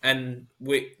 And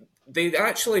they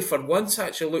actually, for once,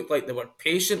 looked like they were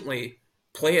patiently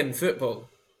playing football,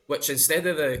 which instead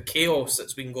of the chaos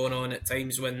that's been going on at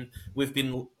times when we've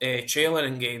been trailing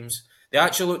in games, they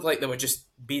actually looked like they were just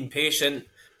being patient,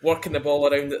 working the ball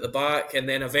around at the back, and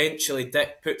then eventually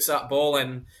Dick puts that ball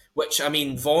in, which,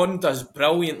 Vaughan does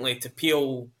brilliantly to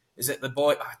peel, is it the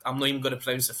boy, I'm not even going to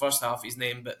pronounce the first half of his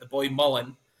name, but the boy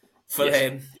Mullen, for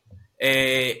them.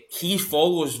 He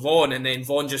follows Vaughan, and then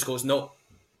Vaughan just goes, no,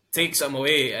 takes him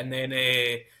away, and then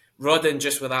Rudden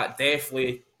just with that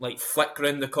deftly flick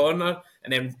round the corner,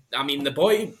 and then, the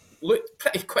boy looked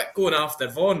pretty quick going after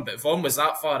Vaughan, but Vaughan was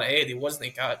that far ahead, he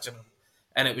wasn't catching him.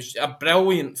 And it was a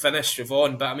brilliant finish for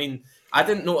Vaughan. But, I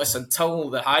didn't notice until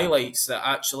the highlights that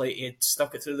actually he had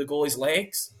stuck it through the goalie's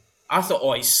legs. I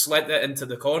thought, he slid it into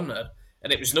the corner.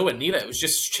 And it was nowhere near it. It was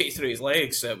just straight through his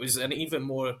legs. So it was an even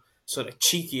more sort of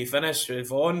cheeky finish for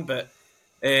Vaughan. But,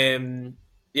 after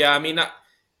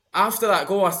that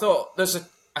goal, I thought there's a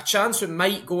chance we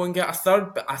might go and get a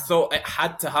third. But I thought it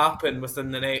had to happen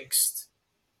within the next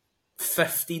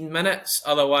 15 minutes.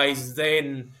 Otherwise,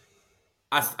 then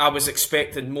I was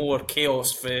expecting more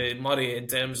chaos for Murray in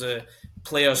terms of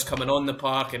players coming on the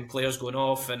park and players going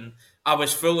off, and I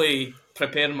was fully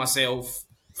preparing myself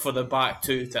for the back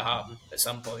 2 to happen at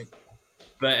some point.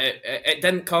 But it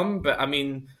didn't come, but I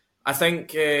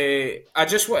think I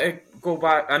just want to go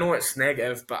back, I know it's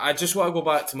negative, but I just want to go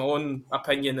back to my own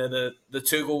opinion of the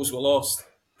 2 goals we lost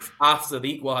after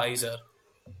the equaliser.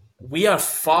 We are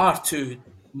far too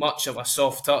much of a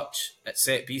soft touch at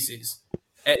set pieces.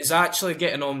 It's actually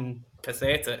getting on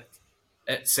pathetic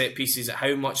at set pieces at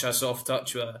how much a soft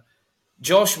touch we are.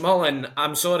 Josh Mullen,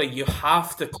 I'm sorry, you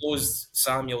have to close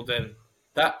Samuel down.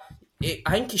 I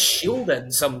think he's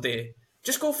shielding somebody.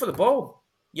 Just go for the ball.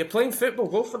 You're playing football,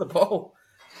 go for the ball.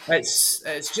 It's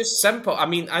just simple.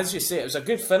 As you say, it was a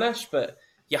good finish, but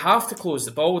you have to close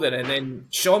the ball there. And then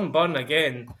Sean Byrne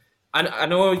again. I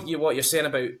know what you're saying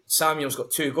about Samuel's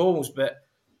got 2 goals, but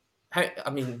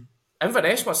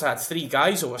Inverness must have had 3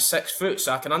 guys over 6 foot,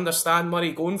 so I can understand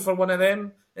Murray going for one of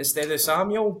them instead of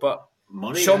Samuel, but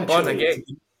Murray Sean Byrne again.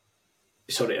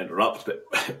 Sorry to interrupt, but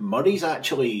Murray's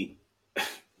actually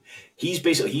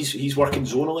he's working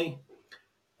zonally.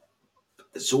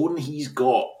 The zone he's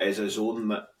got is a zone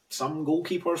that some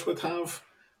goalkeepers would have.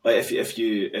 Like if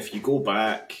you go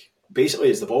back,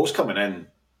 basically as the ball's coming in,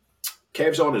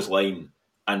 Kev's on his line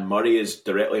and Murray is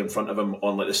directly in front of him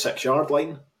on like the 6-yard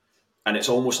line, and it's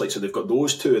almost like so they've got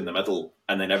those two in the middle,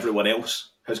 and then everyone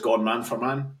else has gone man for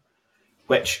man,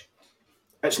 which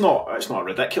it's not a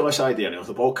ridiculous idea. And if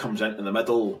the ball comes into the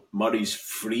middle, Murray's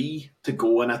free to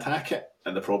go and attack it,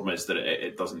 and the problem is that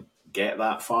it doesn't get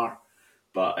that far.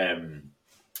 But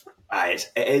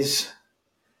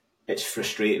it's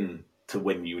frustrating to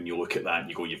when you look at that and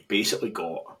you go, you've basically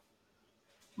got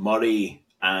Murray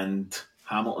and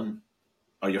Hamilton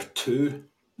are your two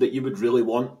that you would really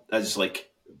want as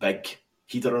like big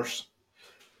headerers,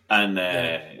 and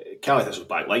Caley Thistle's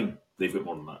back line, they've got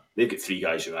more than that. They've got three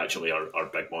guys who actually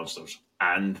are big monsters,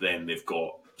 and then they've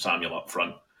got Samuel up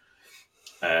front,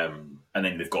 and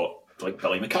then they've got like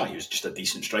Billy Mackay, who's just a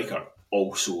decent striker,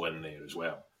 also in there as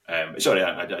well. Sorry,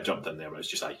 I jumped in there, but it's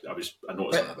just I noticed that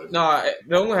about. No,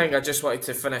 the only thing I just wanted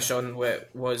to finish on with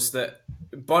was that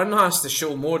Burn has to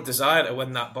show more desire to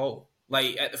win that ball.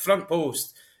 Like at the front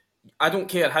post, I don't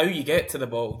care how you get to the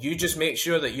ball, you just make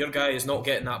sure that your guy is not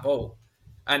getting that ball.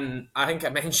 And I think I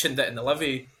mentioned it in the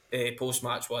Livy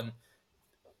post-match one.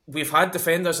 We've had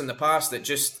defenders in the past that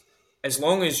just, as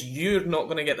long as you're not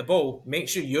going to get the ball, make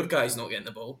sure your guy's not getting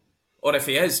the ball. Or if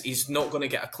he is, he's not going to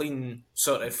get a clean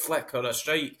sort of flick or a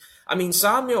strike. I mean,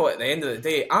 Samuel, at the end of the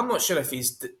day, I'm not sure if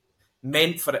he's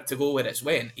meant for it to go where it's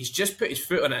went. He's just put his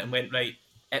foot on it and went, right,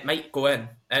 it might go in,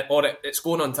 or it's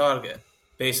going on target,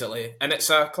 basically. And it's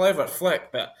a clever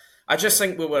flick, but I just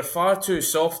think we were far too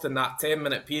soft in that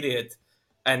 10-minute period.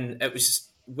 And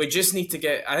we just need to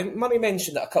get, I think Murray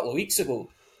mentioned it a couple of weeks ago,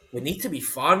 we need to be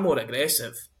far more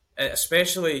aggressive,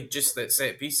 especially just at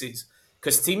set pieces.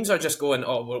 Because teams are just going,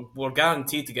 we're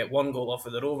guaranteed to get one goal off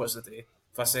of the Rovers today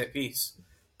for a set piece.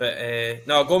 But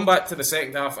no, going back to the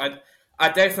second half, I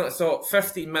definitely thought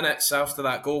 15 minutes after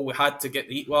that goal we had to get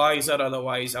the equaliser,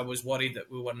 otherwise I was worried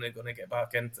that we weren't going to get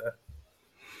back into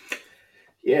it.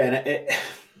 Yeah, and it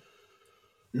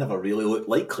never really looked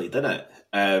likely, did it?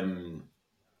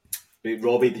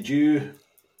 Robbie, did you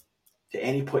at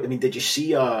any point? I mean, did you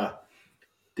see a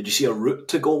route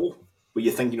to goal? Were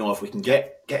you thinking, if we can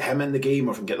get him in the game,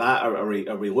 or if we can get that,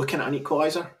 are we looking at an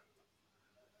equaliser?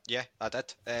 Yeah, I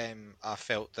did. I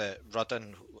felt that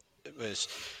Rudden was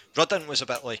a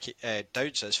bit like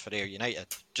Dowds is for Ayr United.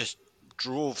 Just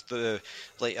drove I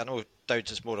know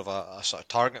Dowds is more of a sort of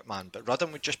target man, but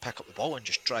Rudden would just pick up the ball and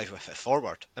just drive with it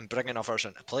forward and bringing others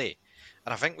into play.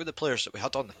 And I think with the players that we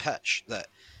had on the pitch, that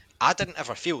I didn't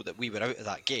ever feel that we were out of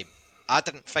that game. I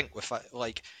didn't think with it,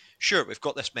 like, sure, we've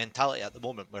got this mentality at the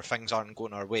moment where things aren't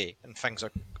going our way and things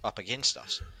are up against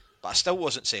us. But I still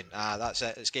wasn't saying, that's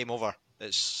it, it's game over.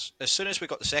 As soon as we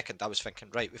got the second, I was thinking,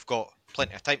 right, we've got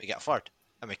plenty of time to get a third.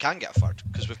 And we can get a third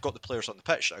because we've got the players on the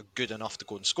pitch that are good enough to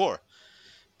go and score.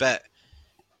 But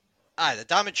the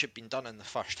damage had been done in the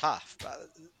first half. But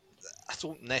I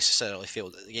don't necessarily feel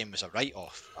that the game was a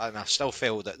write-off. And I still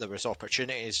feel that there was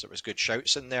opportunities, there was good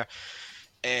shouts in there.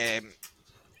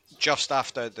 Just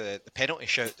after the penalty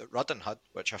shout that Rudden had,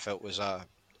 which I felt was a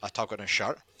tug on his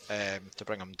shirt to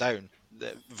bring him down,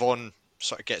 Vaughan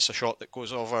sort of gets a shot that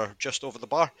goes just over the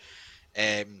bar.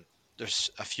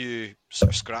 There's a few sort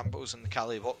of scrambles in the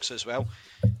Caley box as well.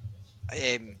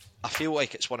 I feel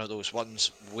like it's one of those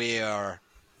ones where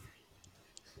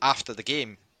after the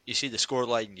game you see the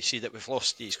scoreline, you see that we've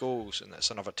lost these goals and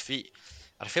it's another defeat.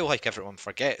 And I feel like everyone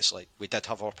forgets, like, we did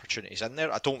have opportunities in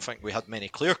there. I don't think we had many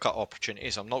clear-cut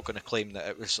opportunities. I'm not going to claim that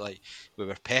it was like we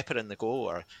were peppering the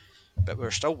goal, but we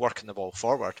were still working the ball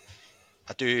forward.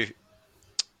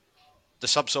 The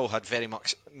subs all had very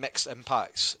much mixed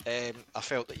impacts. I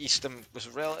felt that Eastham was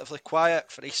relatively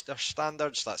quiet for Easter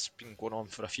standards. That's been going on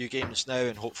for a few games now,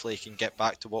 and hopefully he can get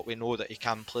back to what we know that he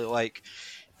can play like.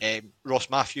 Ross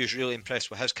Matthews, really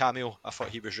impressed with his cameo. I thought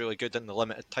he was really good in the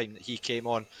limited time that he came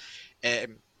on.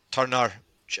 Turner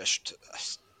just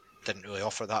didn't really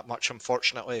offer that much,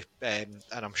 unfortunately, and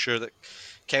I'm sure that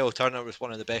Kyle Turner was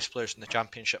one of the best players in the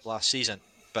Championship last season,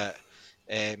 but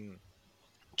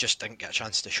just didn't get a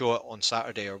chance to show it on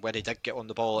Saturday, or when he did get on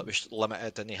the ball it was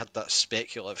limited, and he had that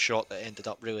speculative shot that ended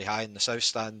up really high in the south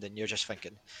stand, and you're just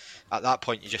thinking, at that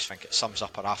point you just think it sums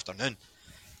up our afternoon.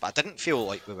 But I didn't feel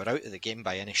like we were out of the game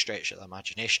by any stretch of the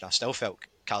imagination. I still felt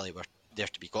Caley were there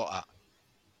to be got at.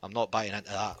 I'm not buying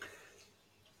into that.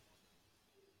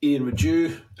 Ian, would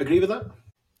you agree with that?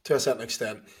 To a certain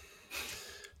extent.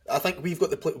 I think we've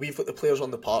got the players on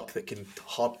the park that can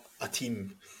hurt a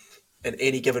team in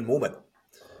any given moment.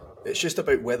 It's just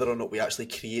about whether or not we actually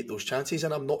create those chances,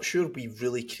 and I'm not sure we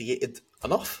really created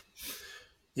enough.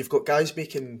 You've got guys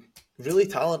making really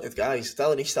talented guys,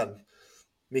 Dylan Easton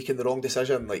making the wrong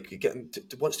decision, like getting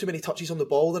wants too many touches on the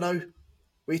ball now,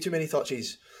 way too many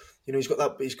touches. You know, he's got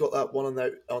that one on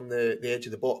the edge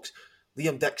of the box.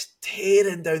 Liam Dick's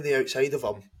tearing down the outside of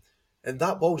him, and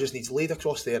that ball just needs laid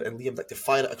across there, and Liam Dick to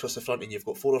fire it across the front, and you've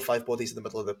got 4 or 5 bodies in the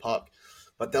middle of the park.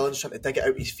 But Dylan's trying to dig it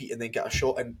out his feet and then get a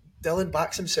shot, and Dylan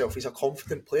backs himself. He's a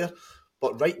confident player,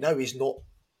 but right now he's not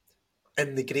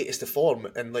in the greatest of form.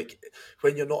 And like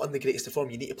when you're not in the greatest of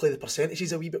form, you need to play the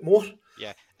percentages a wee bit more.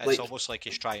 Yeah, it's almost like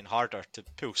he's trying harder to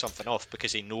pull something off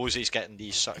because he knows he's getting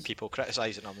these sort of people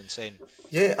criticising him and saying.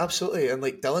 Yeah, absolutely. And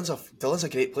like Dylan's a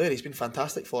great player. He's been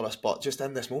fantastic for us, but just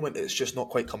in this moment, it's just not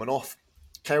quite coming off.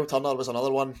 Kyle Turner was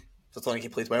another one. I don't think he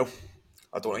played well.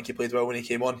 I don't think he played well when he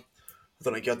came on. I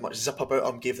don't think he had much zip about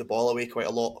him. Gave the ball away quite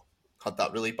a lot. Had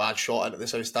that really bad shot into the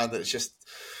south stand. It's just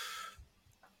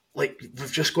like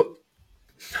we've just got.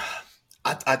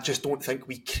 I just don't think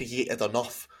we created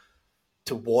enough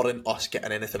to warrant us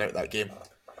getting anything out of that game.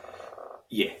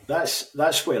 Yeah,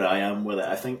 that's where I am with it.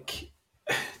 I think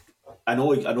I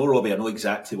know, Robbie. I know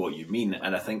exactly what you mean,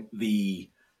 and I think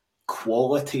the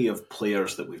quality of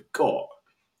players that we've got,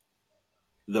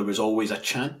 there was always a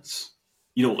chance.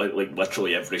 You know, like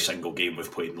literally every single game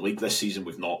we've played in the league this season,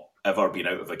 we've not ever been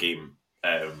out of a game,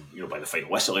 by the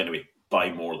final whistle anyway,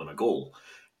 by more than a goal.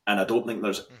 And I don't think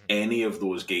there's any of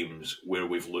those games where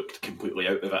we've looked completely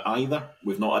out of it either.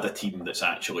 We've not had a team that's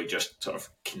actually just sort of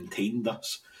contained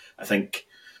us. I think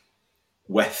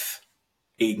with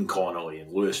Aidan Connolly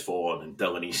and Lewis Vaughan and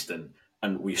Dylan Easton,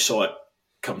 and we saw it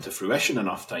come to fruition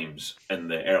enough times in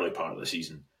the early part of the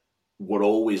season, we're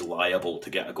always liable to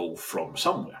get a goal from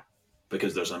somewhere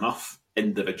because there's enough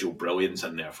individual brilliance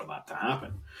in there for that to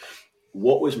happen.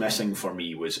 What was missing for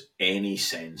me was any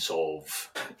sense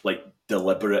of like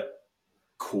deliberate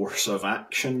course of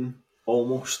action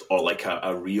almost, or like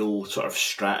a real sort of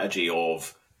strategy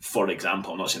of, for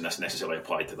example, I'm not saying this necessarily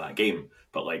applied to that game,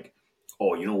 but like,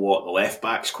 oh, you know what, the left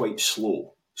back's quite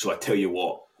slow, so I tell you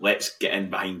what, let's get in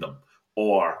behind them.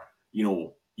 Or, you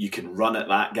know, you can run at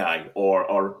that guy,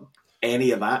 or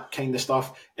any of that kind of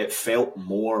stuff. It felt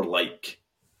more like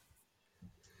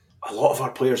a lot of our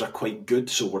players are quite good,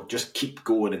 so we'll just keep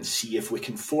going and see if we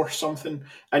can force something.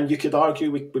 And you could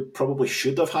argue we probably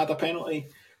should have had a penalty,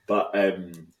 but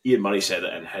Ian Murray said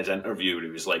it in his interview where he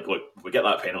was like, look, if we get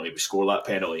that penalty, we score that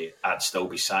penalty, I'd still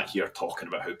be sat here talking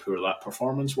about how poor that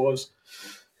performance was.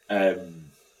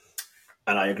 And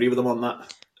I agree with him on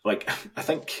that. Like, I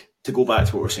think, to go back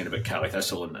to what we're saying about Caley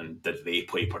Thistle and did they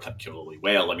play particularly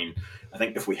well, I mean, I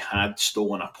think if we had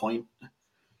stolen a point,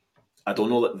 I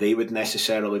don't know that they would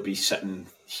necessarily be sitting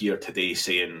here today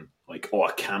saying, like, oh,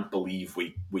 I can't believe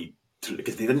we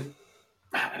because they didn't,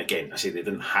 and again, I say they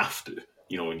didn't have to.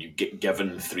 You know, when you get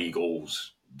given 3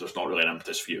 goals, there's not really an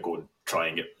impetus for you to go and try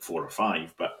and get 4 or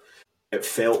 5, but it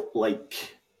felt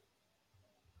like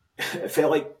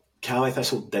Caley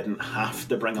Thistle didn't have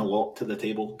to bring a lot to the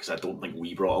table, because I don't think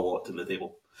we brought a lot to the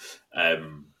table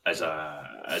as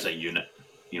a unit.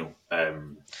 You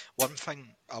know, one thing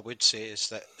I would say is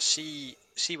that see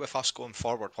with us going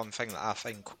forward, one thing that I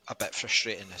find a bit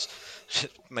frustrating is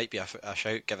it might be a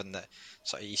shout given that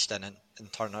sort of Easton and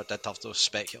Turner did have those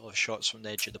speculative shots from the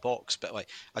edge of the box, but like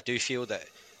I do feel that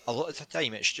a lot of the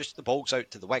time it's just the ball's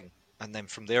out to the wing, and then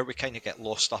from there we kind of get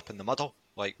lost up in the middle.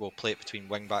 Like we'll play it between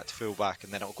wing back to full back,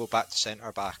 and then it'll go back to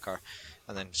centre back,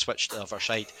 and then switch to the other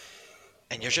side,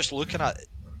 and you're just looking at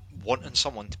wanting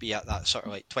someone to be at that sort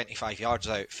of like 25 yards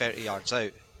out, 30 yards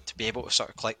out, to be able to sort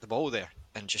of collect the ball there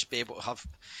and just be able to have.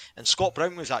 And Scott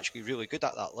Brown was actually really good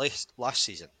at that last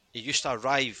season. He used to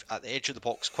arrive at the edge of the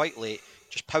box quite late,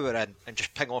 just power in and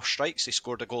just ping off strikes. He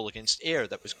scored a goal against Ayr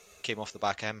that came off the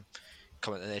back of him,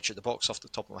 coming to the edge of the box off the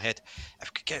top of my head.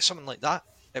 If we could get something like that,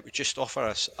 it would just offer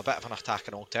us a bit of an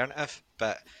attacking alternative.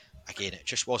 But again, it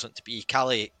just wasn't to be.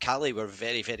 Caley were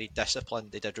very, very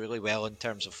disciplined. They did really well in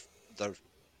terms of their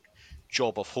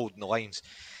job of holding the lines.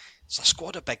 It's a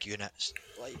squad of big units.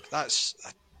 Like that's,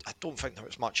 I don't think there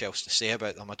was much else to say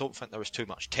about them. I don't think there was too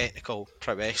much technical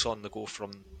prowess on the go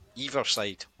from either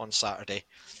side on Saturday.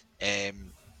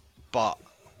 But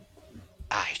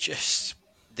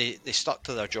they stuck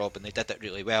to their job and they did it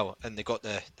really well, and they got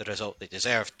the result they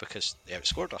deserved because they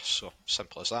outscored us. So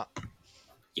simple as that.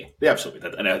 Yeah, they absolutely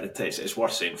did. And it's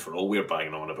worth saying, for all we're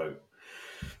banging on about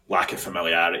lack of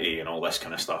familiarity and all this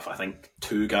kind of stuff, I think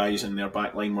 2 guys in their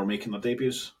back line were making their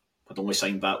debuts. Had only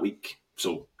signed that week.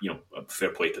 So, you know, fair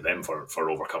play to them for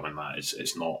overcoming that.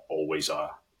 It's not always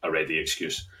a ready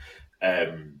excuse.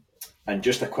 And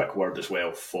just a quick word as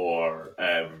well for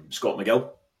Scott McGill.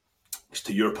 Because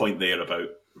to your point there about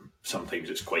sometimes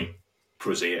it's quite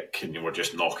prosaic and you were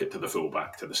just knock it to the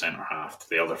full-back, to the centre half, to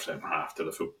the other centre half, to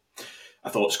the full. I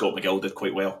thought Scott McGill did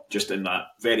quite well just in that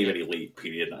very, very late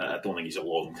period. I don't think he's a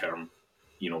long-term,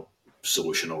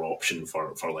 solution or option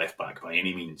for left-back by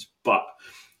any means. But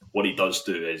what he does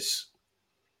do is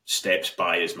steps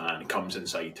by his man, comes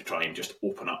inside to try and just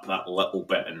open up that little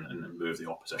bit and move the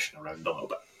opposition around a little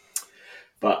bit.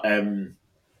 But I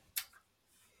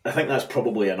think that's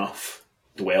probably enough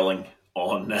dwelling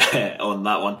on on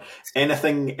that one.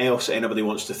 Anything else anybody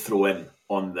wants to throw in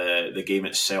on the game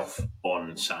itself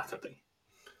on Saturday?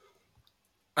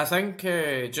 I think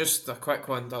just a quick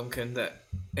one, Duncan, that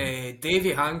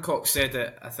Davy Hancock said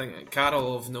it. I think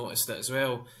Carol have noticed it as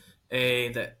well.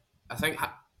 That I think it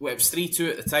was 3-2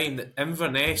 at the time, that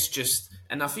Inverness just,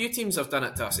 and a few teams have done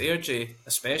it to us, AirJ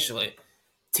especially,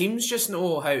 teams just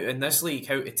know how, in this league,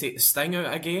 how to take the sting out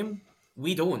of a game.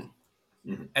 We don't.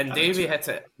 Mm-hmm. And Davy hit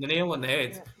it the nail on the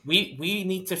head. Yeah. We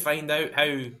need to find out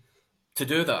how to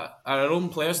do that. Our own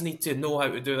players need to know how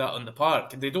to do that on the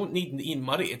park. They don't need Ian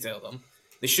Murray to tell them.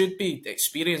 They should be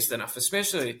experienced enough,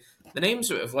 especially the names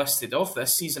that we've listed off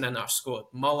this season in our squad.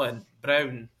 Mullen,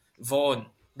 Brown, Vaughan.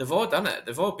 They've all done it.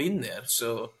 They've all been there.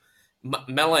 So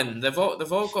Millen, they've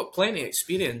all got plenty of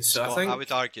experience. So Scott, I think I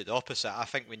would argue the opposite. I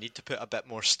think we need to put a bit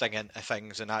more sting into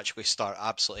things and actually start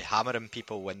absolutely hammering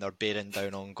people when they're bearing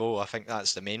down on goal. I think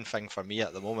that's the main thing for me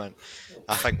at the moment.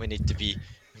 I think we need to be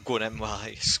going in with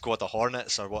a squad of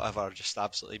Hornets or whatever, just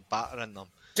absolutely battering them.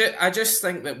 I just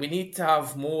think that we need to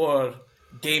have more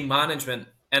game management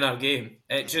in our game.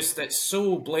 It's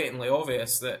so blatantly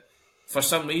obvious that for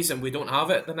some reason we don't have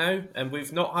it now, and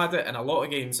we've not had it in a lot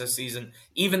of games this season.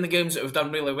 Even the games that we've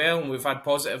done really well and we've had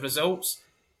positive results,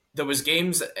 there was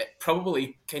games that it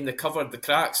probably kind of covered the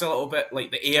cracks a little bit,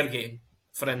 like the Ayr game,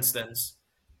 for instance.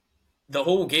 The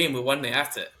whole game we won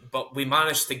at it, but we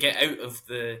managed to get out of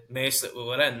the mess that we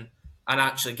were in and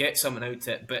actually get something out of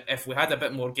it. But if we had a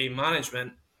bit more game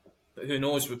management, who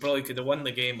knows, we probably could have won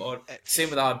the game. Or same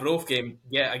with our Arbroath game.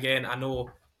 Yeah, again, I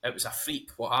know it was a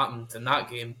freak what happened in that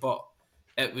game, but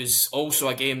it was also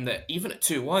a game that, even at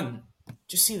 2-1,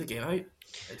 just see the game out.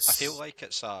 I feel like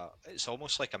it's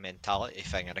almost like a mentality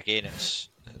thing, and again, it's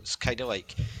kind of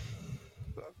like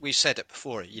we've said it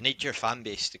before. You need your fan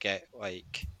base to get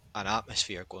like an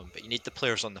atmosphere going, but you need the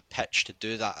players on the pitch to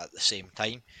do that at the same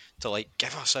time, to like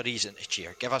give us a reason to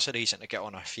cheer, give us a reason to get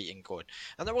on our feet and going.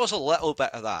 And there was a little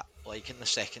bit of that, like in the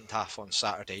second half on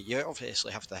Saturday. You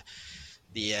obviously have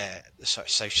the sort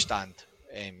of south stand,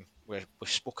 where we've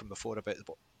spoken before about the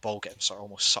ball getting sort of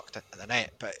almost sucked into the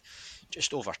net, but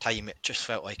just over time it just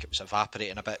felt like it was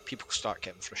evaporating a bit. People start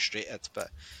getting frustrated, but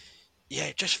yeah,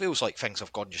 it just feels like things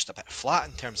have gone just a bit flat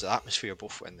in terms of the atmosphere,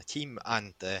 both in the team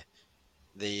and the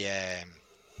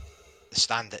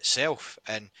stand itself.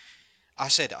 And I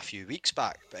said it a few weeks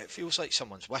back, but it feels like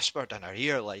someone's whispered in our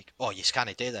ear, like, "Oh, you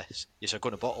can't do this. You're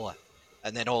going to bottle it."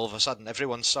 And then all of a sudden,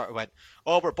 everyone sort of went,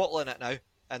 "Oh, we're bottling it now,"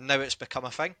 and now it's become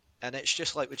a thing. And it's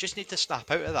just like we just need to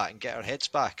snap out of that and get our heads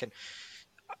back. And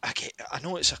I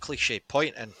know it's a cliche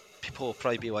point, and people will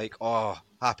probably be like, "Oh,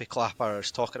 Happy Clapper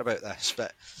is talking about this,"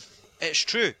 but it's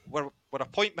true. We're a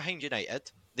point behind United.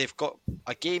 They've got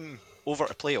a game over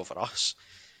to play over us.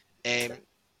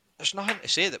 There's nothing to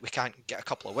say that we can't get a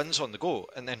couple of wins on the go,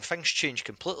 and then things change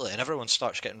completely, and everyone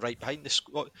starts getting right behind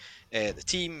the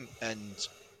team, and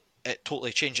it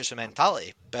totally changes the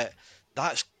mentality. But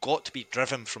that's got to be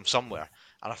driven from somewhere,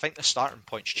 and I think the starting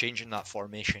point's changing that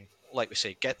formation. Like we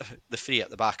say, get the three at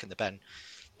the back in the bin.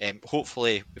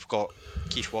 Hopefully, we've got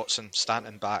Keith Watson,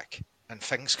 Stanton back, and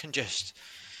things can just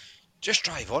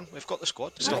drive on. We've got the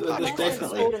squad to stop that.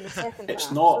 Definitely,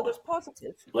 it's not so there's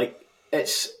positive. Like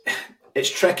it's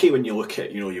tricky when you look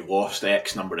at, you've lost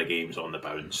X number of games on the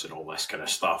bounce and all this kind of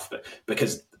stuff, but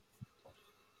because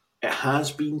it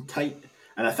has been tight,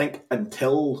 and I think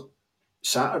until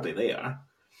Saturday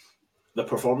the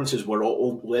performances were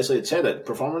all, Leslie had said it,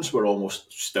 performances were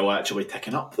almost still actually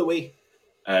ticking up the way.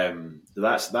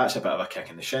 That's a bit of a kick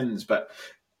in the shins, but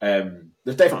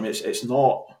there's definitely, it's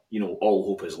not, all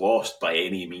hope is lost by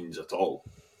any means at all.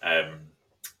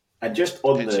 And just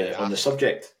on the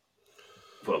subject,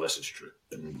 well, this is true,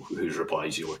 and whose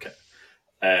replies you look at.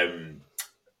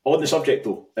 On the subject,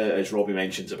 though, as Robbie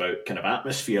mentions about kind of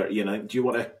atmosphere, do you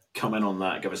want to come in on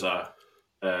that? Give us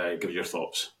give your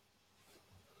thoughts.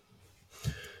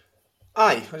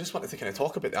 Aye, I just wanted to kind of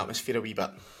talk about the atmosphere a wee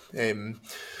bit.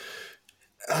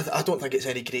 I don't think it's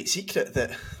any great secret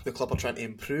that the club are trying to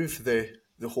improve the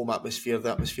home atmosphere,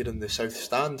 the atmosphere in the South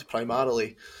Stand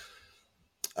primarily.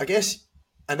 I guess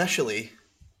initially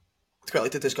quite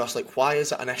like to discuss, like, why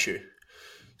is it an issue?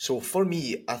 So for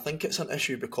me, I think it's an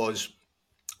issue because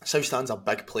South Stand's a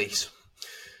big place,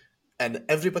 and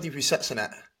everybody who sits in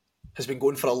it has been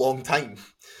going for a long time,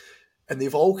 and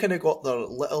they've all kind of got their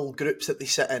little groups that they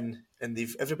sit in, and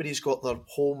everybody's got their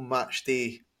home match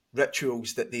day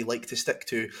rituals that they like to stick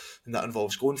to, and that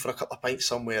involves going for a couple of pints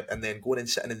somewhere and then going and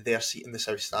sitting in their seat in the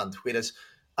South Stand. Whereas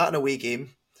at an away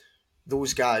game,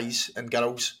 those guys and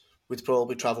girls would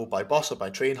probably travel by bus or by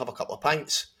train, have a couple of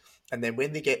pints, and then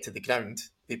when they get to the ground,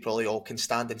 they probably all can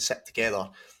stand and sit together,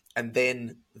 and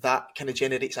then that kind of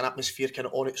generates an atmosphere kind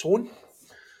of on its own.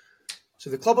 So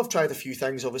the club have tried a few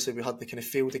things. Obviously, we had the kind of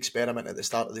failed experiment at the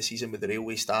start of the season with the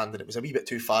railway stand, and it was a wee bit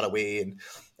too far away, and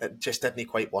it just didn't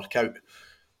quite work out.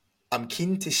 I'm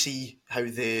keen to see how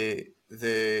the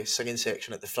singing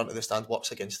section at the front of the stand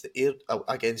works against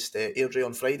Airdrie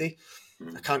on Friday.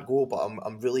 I can't go, but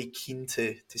I'm really keen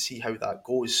to see how that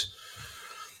goes.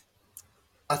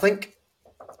 I think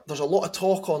there's a lot of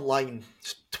talk online.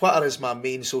 Twitter is my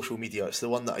main social media. It's the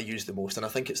one that I use the most, and I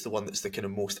think it's the one that's the kind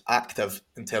of most active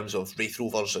in terms of Wraith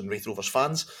Rovers and Wraith Rovers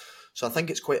fans. So I think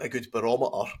it's quite a good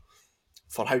barometer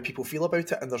for how people feel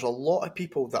about it. And there's a lot of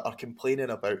people that are complaining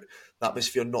about the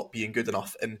atmosphere not being good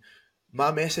enough. And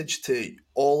my message to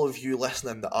all of you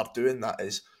listening that are doing that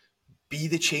is, be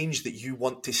the change that you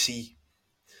want to see.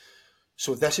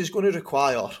 So this is going to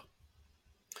require...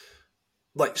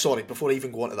 before I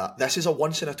even go on to that, this is a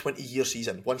once in a 20-year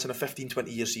season, once in a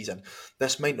 15-20-year season.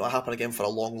 This might not happen again for a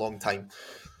long, long time.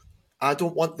 I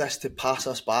don't want this to pass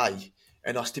us by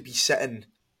and us to be sitting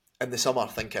in the summer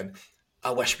thinking, I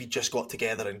wish we'd just got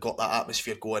together and got that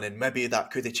atmosphere going, and maybe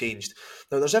that could have changed.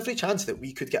 Now, there's every chance that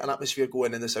we could get an atmosphere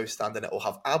going in the South Stand and it will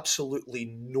have absolutely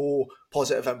no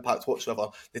positive impact whatsoever.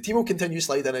 The team will continue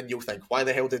sliding and you'll think, why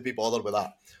the hell did we bother with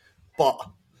that? But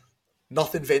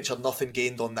nothing ventured, nothing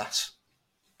gained on this.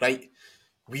 Right?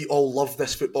 We all love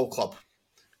this football club.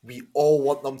 We all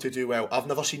want them to do well. I've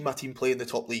never seen my team play in the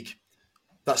top league.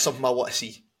 That's something I want to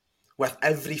see. With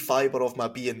every fibre of my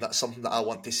being, that's something that I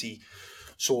want to see.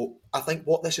 So I think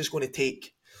what this is going to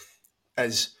take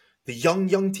is the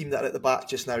young team that are at the back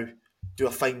just now do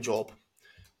a fine job,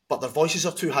 but their voices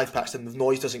are too high-pitched and the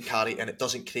noise doesn't carry and it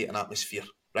doesn't create an atmosphere,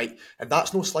 right? And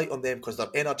that's no slight on them because they're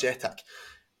energetic.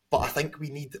 But I think we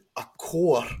need a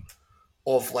core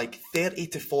of like 30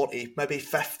 to 40, maybe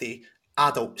 50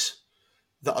 adults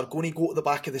that are going to go to the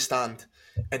back of the stand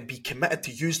and be committed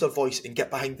to use their voice and get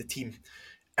behind the team.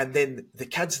 And then the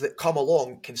kids that come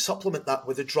along can supplement that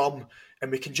with a drum,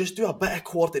 and we can just do a bit of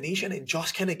coordination and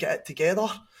just kind of get it together.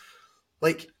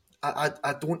 Like,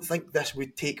 I don't think this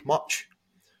would take much.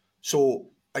 So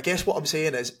I guess what I'm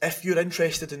saying is, if you're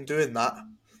interested in doing that,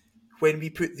 when we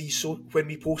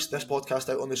post this podcast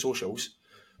out on the socials,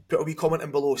 put a wee comment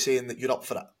in below saying that you're up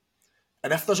for it.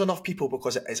 And if there's enough people,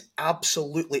 because it is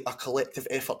absolutely a collective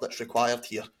effort that's required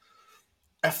here,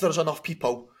 if there's enough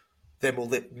people, then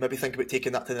we'll maybe think about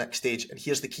taking that to the next stage. And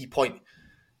here's the key point.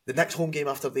 The next home game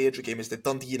after the Airdrie game is the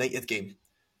Dundee United game.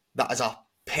 That is a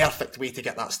perfect way to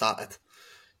get that started.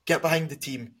 Get behind the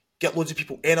team, get loads of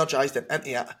people energised and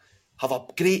into it, have a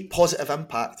great positive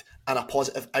impact and a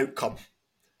positive outcome.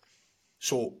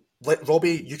 So,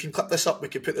 Robbie, you can clip this up, we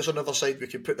can put this on the other side, we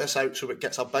can put this out so it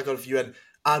gets a bigger viewing.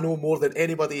 I know more than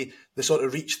anybody the sort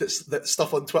of reach that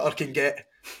stuff on Twitter can get.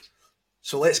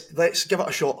 So let's give it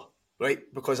a shot, right?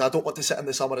 Because I don't want to sit in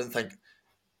the summer and think,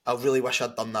 I really wish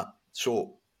I'd done that.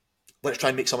 So let's try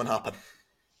and make something happen.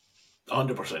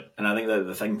 100%. And I think that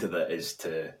the thing to that is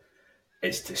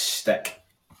to stick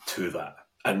to that.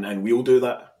 And we'll do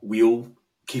that. We'll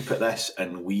keep at this,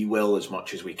 and we will, as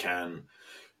much as we can,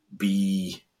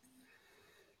 be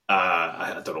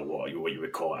I don't know what you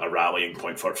would call it, a rallying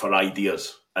point for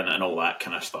ideas and all that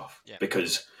kind of stuff. Yeah.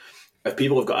 Because if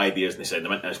people have got ideas and they send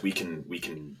them in to us, we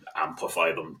can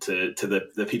amplify them to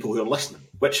the people who are listening,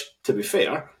 which, to be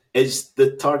fair, is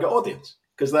the target audience.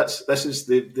 Because this is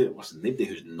nobody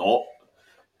who's not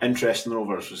interested in the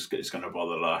Rovers is going to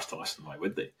bother their arse to listen. Why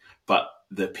would they? But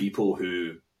the people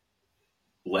who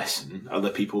listen are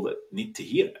the people that need to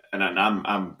hear it. And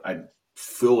I'm in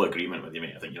full agreement with you,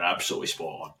 mate. I think you're absolutely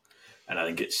spot on. And I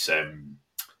think it's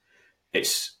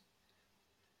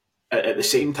at the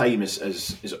same time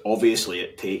as obviously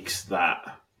it takes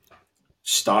that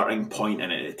starting point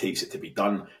and it takes it to be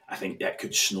done. I think that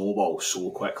could snowball so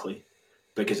quickly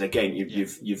because again,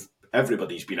 you've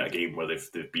everybody's been at a game where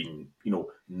they've been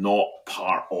not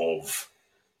part of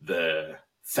the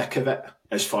thick of it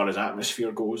as far as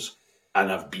atmosphere goes, and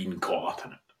have been caught up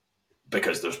in it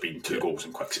because there's been 2 goals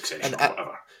in quick succession or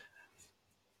whatever.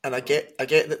 And I get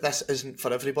that this isn't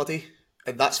for everybody,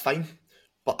 and that's fine.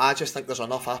 But I just think there's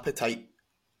enough appetite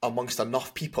amongst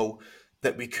enough people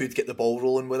that we could get the ball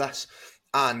rolling with this.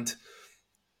 And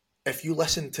if you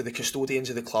listen to the custodians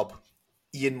of the club,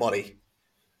 Ian Murray,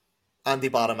 Andy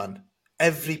Barrowman,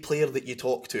 every player that you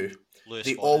talk to, Lewis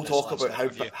they Vaughan all in his talk last about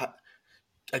interview.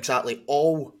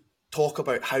 all talk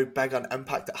about how big an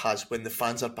impact it has when the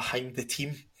fans are behind the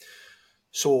team.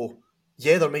 So,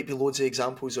 yeah, there might be loads of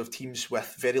examples of teams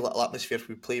with very little atmosphere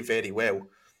who play very well.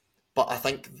 But I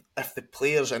think if the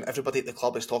players and everybody at the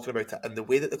club is talking about it, and the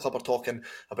way that the club are talking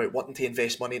about wanting to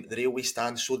invest money into the railway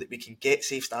stand so that we can get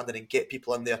safe standing and get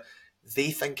people in there,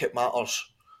 they think it matters.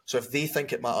 So if they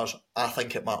think it matters, I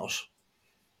think it matters.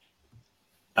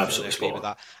 Absolutely agree spot with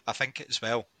on. that. I think as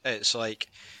well, it's like,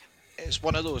 it's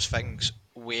one of those things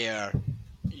where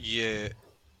there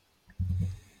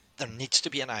needs to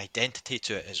be an identity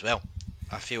to it as well.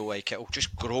 I feel like it'll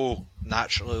just grow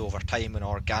naturally over time and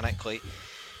organically.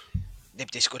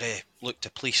 Nobody's going to look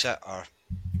to police it or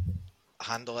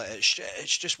handle it.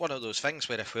 It's just one of those things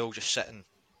where if we all just sit and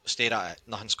stare at it,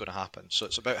 nothing's going to happen. So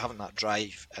it's about having that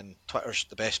drive, and Twitter's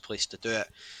the best place to do it.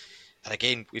 And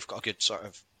again, we've got a good sort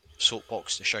of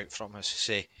soapbox to shout from, as to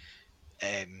say.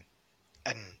 And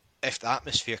if the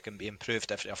atmosphere can be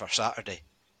improved every other Saturday,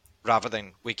 rather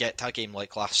than we get to a game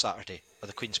like last Saturday or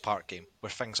the Queen's Park game where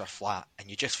things are flat and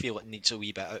you just feel it needs a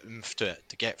wee bit of oomph to it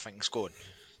to get things going.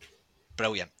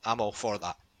 Brilliant. I'm all for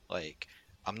that. Like,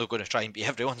 I'm not going to try and be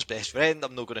everyone's best friend.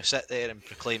 I'm not going to sit there and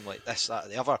proclaim like this, that, or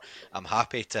the other. I'm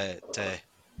happy to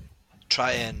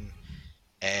try and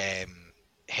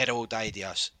herald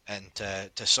ideas and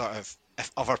to sort of,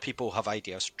 if other people have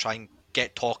ideas, try and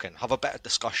get talking, have a bit of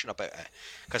discussion about it.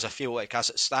 Because I feel like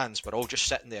as it stands, we're all just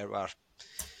sitting there with our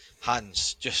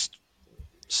hands, just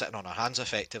sitting on our hands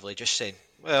effectively, just saying,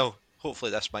 well,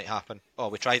 hopefully this might happen. Oh,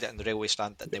 we tried it in the railway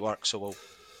stand, didn't work, so we'll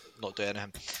not do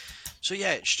anything. So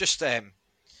yeah, it's just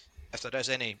if there is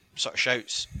any sort of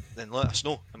shouts, then let us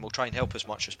know and we'll try and help as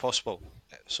much as possible.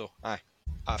 So I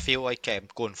feel like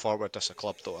going forward as a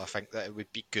club, though, I think that it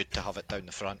would be good to have it down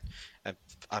the front.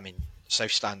 I mean,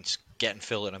 South Stand's getting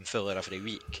fuller and fuller every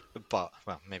week, but,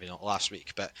 well, maybe not last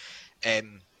week, but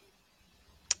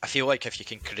I feel like if you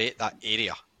can create that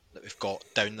area that we've got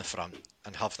down the front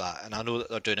and have that, and I know that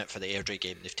they're doing it for the Airdrie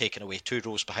game, they've taken away 2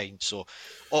 rows behind, so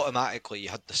automatically you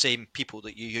had the same people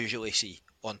that you usually see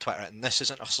on Twitter, and this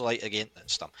isn't a slight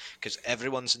against them, because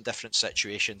everyone's in different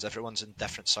situations, everyone's in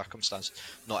different circumstances.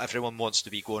 Not everyone wants to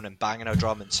be going and banging a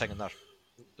drum and singing their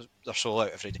soul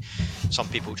out every day. Some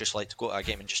people just like to go to a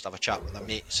game and just have a chat with their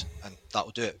mates, and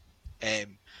that'll do it.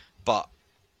 But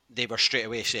they were straight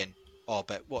away saying, oh,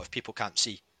 but what if people can't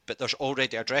see? But there's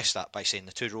already addressed that by saying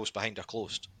the 2 rows behind are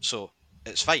closed, so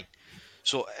it's fine.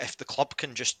 So if the club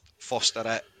can just foster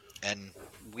it, and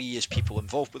we as people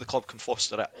involved with the club can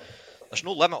foster it, there's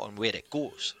no limit on where it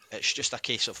goes. It's just a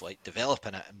case of like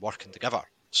developing it and working together.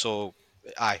 So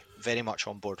very much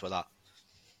on board with that.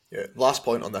 Yeah, last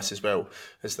point on this as well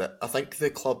is that I think the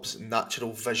club's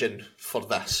natural vision for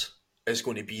this is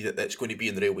going to be that it's going to be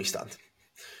in the railway stand,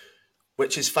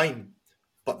 which is fine,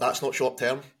 but that's not short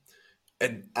term.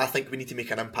 And I think we need to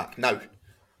make an impact now.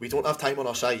 We don't have time on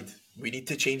our side. We need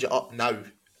to change it up now.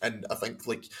 And I think,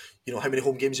 how many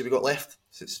home games have we got left?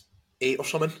 It's 8 or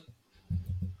something.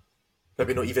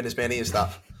 Maybe not even as many as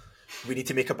that. We need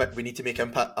to make a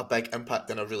big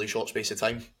impact in a really short space of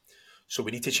time. So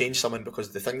we need to change something,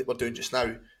 because the thing that we're doing just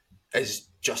now is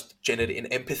just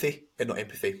generating apathy. That's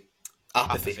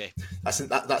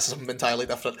something entirely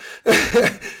different.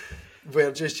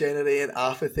 We're just generating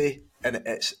apathy, and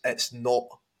it's not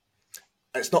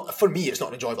for me. It's not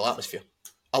an enjoyable atmosphere.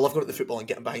 I love going to the football and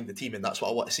getting behind the team, and that's what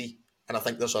I want to see. And I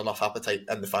think there's enough appetite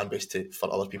in the fan base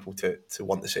for other people to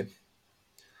want the same.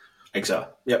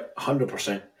 Exactly. Yep,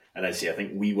 100%. And I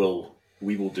think we will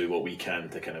do what we can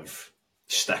to kind of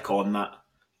stick on that,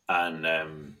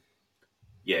 and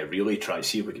really try to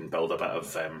see if we can build a bit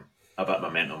of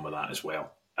momentum with that as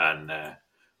well. And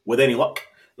with any luck,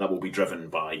 that will be driven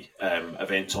by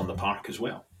events on the park as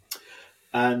well.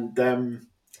 And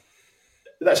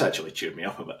that's actually cheered me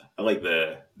up a bit. I like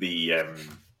the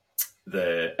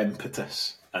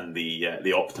impetus and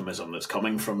the optimism that's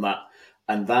coming from that.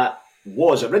 And that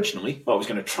was originally what I was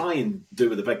going to try and do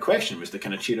with the big question, was to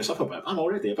kind of cheer us up a bit. I'm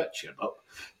already a bit cheered up.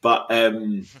 But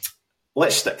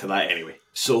let's stick to that anyway.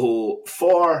 So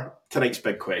for tonight's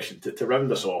big question, to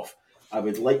round us off, I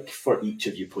would like for each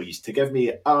of you, please, to give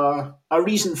me a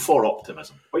reason for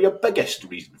optimism, or your biggest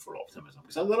reason for optimism,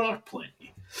 because there are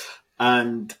plenty.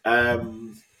 And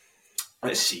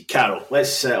let's see, Carol,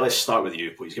 let's start with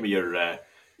you, please. Give me your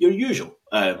usual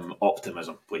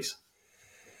optimism, please.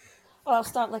 Well, I'll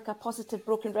start like a positive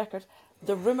broken record.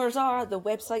 The rumours are the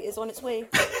website is on its way.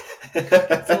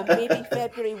 So maybe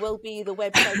February will be the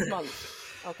website's month.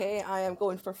 Okay, I am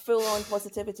going for full-on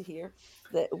positivity here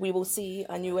that we will see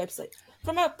a new website.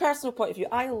 From a personal point of view,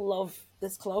 I love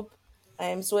this club.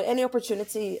 So any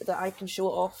opportunity that I can show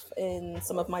off in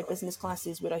some of my business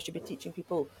classes where I should be teaching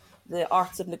people the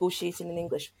arts of negotiating in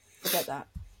English, forget that.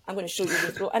 I'm going to show you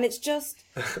Withrow. And it's just,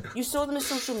 you saw them on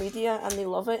social media and they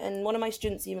love it. And one of my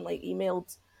students even like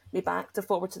emailed me back to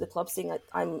forward to the club saying that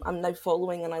I'm now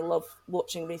following and I love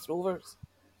watching Race Rovers.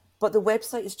 But the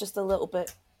website is just a little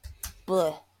bit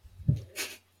bleh,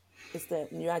 is the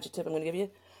new adjective I'm going to give you.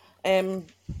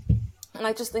 And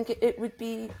I just think it would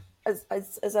be,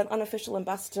 as an unofficial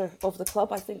ambassador of the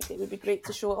club, I think it would be great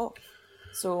to show it off.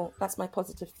 So that's my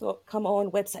positive thought. Come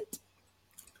on, website.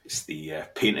 It's the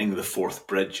painting the fourth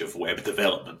bridge of web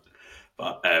development.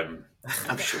 But I'm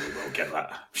sure we will get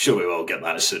that. I'm sure we will get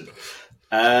that soon.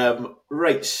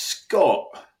 Right,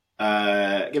 Scott,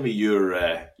 give me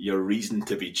your reason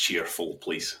to be cheerful,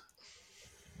 please.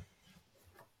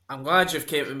 I'm glad you've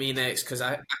came to me next because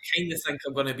I kind of think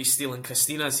I'm going to be stealing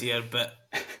Christina's here, but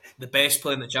the best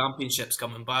player in the championship's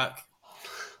coming back.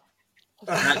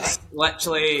 That's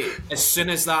literally, as soon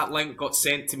as that link got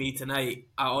sent to me tonight,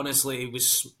 I honestly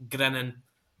was grinning.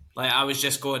 Like, I was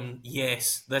just going,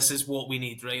 yes, this is what we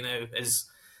need right now.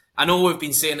 I know we've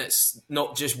been saying it's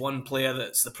not just one player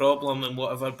that's the problem and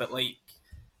whatever, but like,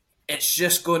 it's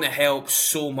just going to help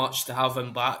so much to have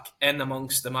him back in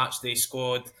amongst the matchday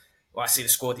squad. Well, I say the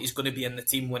squad, he's going to be in the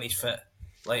team when he's fit.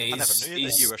 Like, I never knew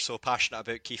that you were so passionate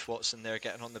about Keith Watson there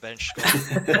getting on the bench.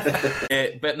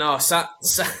 But no,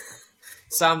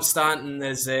 Sam Stanton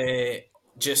has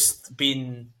just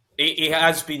been... He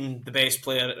has been the best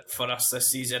player for us this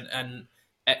season, and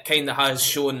it kind of has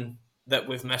shown that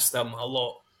we've missed him a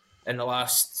lot in the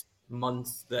last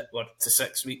month to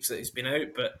 6 weeks that he's been out.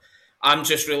 But I'm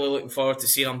just really looking forward to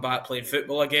seeing him back playing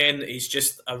football again. He's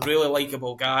just a really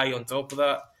likeable guy on top of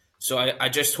that. So I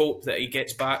just hope that he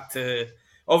gets back to...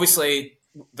 Obviously,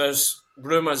 there's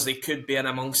rumours they could be in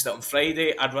amongst it on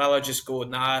Friday. I'd rather just go,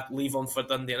 leave him for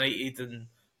Dundee United in,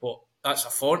 that's a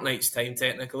fortnight's time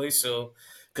technically, so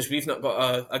because we've not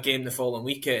got a game the following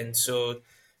weekend. So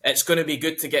it's going to be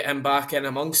good to get him back in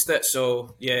amongst it.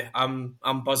 So yeah, I'm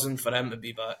buzzing for him to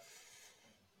be back.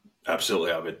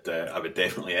 Absolutely, I would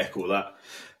definitely echo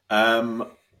that.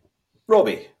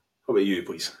 Robbie, how about you,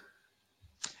 please?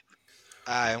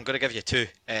 I'm going to give you two.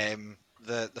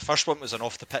 The first one was an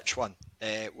off the pitch one,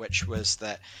 which was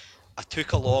that I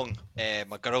took along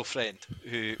my girlfriend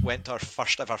who went to her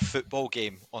first ever football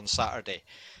game on Saturday.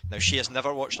 Now, she has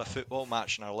never watched a football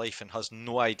match in her life and has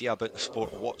no idea about the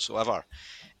sport whatsoever,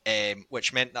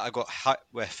 which meant that I got hit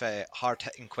with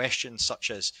hard-hitting questions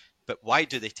such as, but why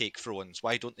do they take throw-ins?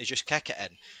 Why don't they just kick it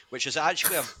in? Which is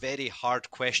actually a very hard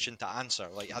question to answer.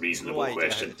 Like, I had no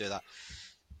idea how to do that.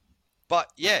 But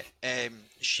yeah,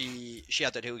 she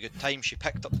had a really good time. She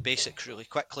picked up the basics really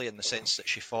quickly in the sense that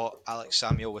she thought Alex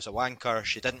Samuel was a wanker,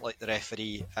 she didn't like the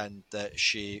referee, and that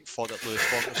she thought that Lewis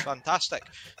Bond was fantastic.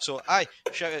 So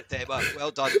shout out to Emma,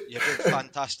 well done, you're doing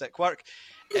fantastic work.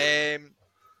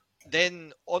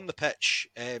 Then on the pitch,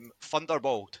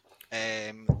 Thunderballed,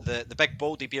 the big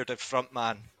baldy bearded front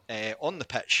man on the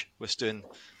pitch was doing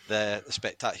the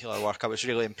spectacular work. I was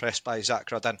really impressed by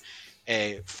Zach Rudden.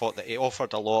 Thought that he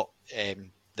offered a lot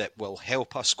that will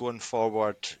help us going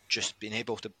forward, just being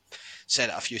able to, said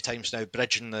it a few times now,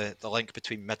 bridging the link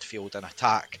between midfield and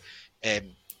attack.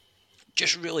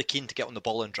 Just really keen to get on the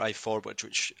ball and drive forward,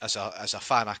 which as a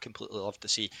fan I completely love to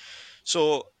see.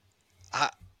 So I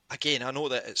know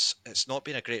that it's not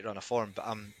been a great run of form, but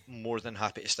I'm more than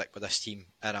happy to stick with this team.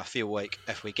 And I feel like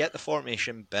if we get the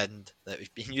formation binned that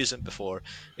we've been using before,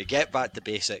 we get back to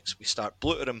basics, we start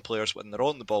blootering players when they're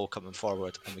on the ball coming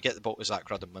forward, and we get the ball to Zach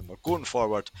Rudden when we're going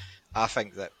forward, I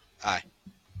think that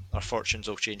our fortunes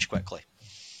will change quickly.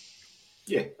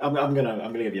 Yeah, I'm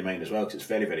gonna give you mine as well because it's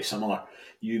very, very similar.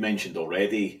 You mentioned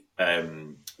already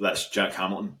that's Jack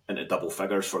Hamilton into double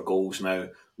figures for goals now.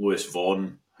 Lewis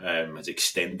Vaughan has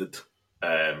extended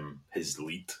his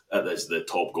lead as the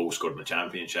top goal scorer in the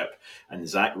championship, and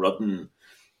Zach Rudden,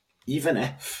 even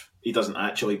if he doesn't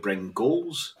actually bring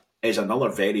goals, is another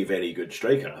very, very good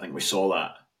striker. I think we saw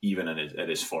that even in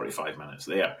his 45 minutes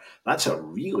there. That's a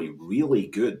really, really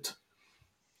good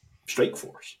strike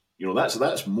force. You know,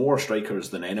 that's more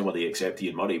strikers than anybody except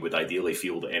Ian Murray would ideally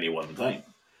field at any one time.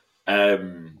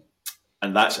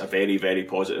 And that's a very, very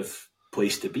positive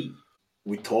place to be.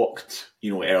 We talked,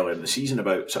 earlier in the season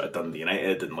about sort of Dundee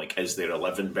United and like, is their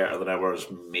 11 better than ours?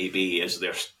 Maybe. Is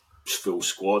their full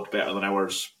squad better than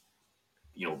ours?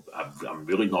 I'm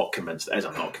really not convinced it is.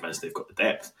 I'm not convinced they've got the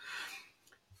depth.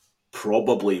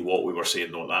 probably what we were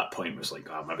saying though at that point was like,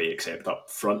 maybe except up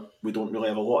front, we don't really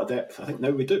have a lot of depth. I think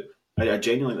now we do. I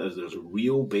genuinely think there's a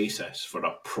real basis for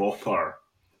a proper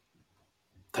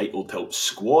title tilt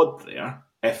squad there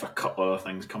if a couple of other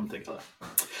things come together.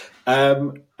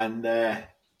 And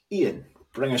Ian,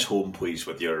 bring us home, please,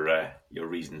 with your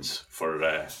reasons for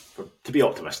to be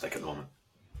optimistic at the moment.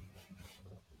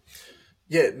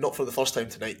 Yeah, not for the first time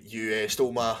tonight. You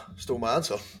stole my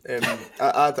answer.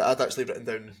 I'd actually written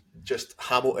down just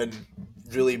Hamilton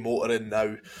really motoring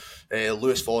now.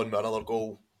 Lewis Vaughan with another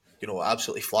goal,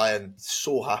 absolutely flying.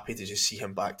 So happy to just see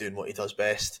him back doing what he does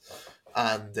best.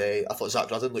 And I thought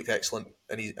Zach Rudden looked excellent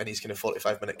in his kind of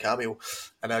 45-minute cameo.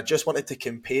 And I just wanted to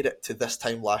compare it to this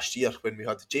time last year when we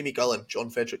had Jamie Gullen, John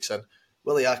Fredrickson,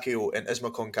 Willie Akio and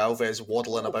Isma Goncalves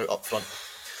waddling about up front.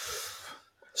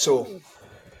 So,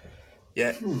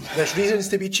 yeah, there's reasons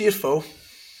to be cheerful.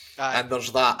 And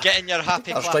there's that. Get in your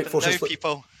happy clapping now,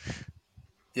 people.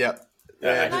 Yeah.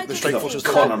 The strike force is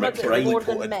Conor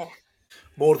McBride.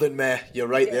 More than meh. You're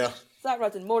right there. Zach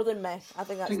Rudden, more than meh. I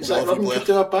think that's Zach Rudden could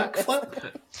do a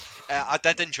backflip. I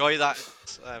did enjoy that.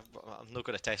 I'm not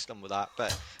going to test him with that,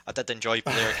 but I did enjoy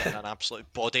Blair getting an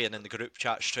absolute body and in the group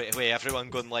chat straight away. Everyone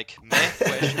going like, meh,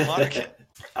 question mark.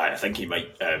 I think he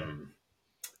might,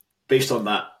 based on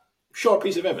that short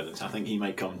piece of evidence, I think he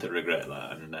might come to regret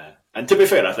that. And to be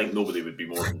fair, I think nobody would be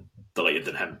more delighted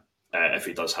than him if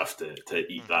he does have to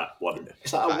eat that one.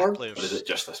 Is that a word, or is it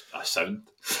just a sound?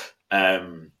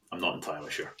 I'm not entirely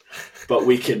sure, but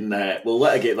we can we'll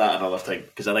litigate that another time,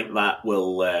 because I think that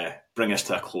will bring us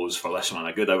to a close for this one.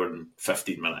 A good hour and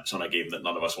 15 minutes on a game that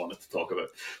none of us wanted to talk about.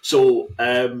 So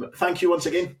thank you once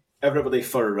again, everybody,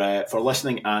 for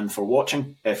listening and for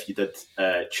watching, if you did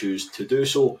choose to do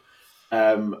so.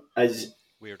 As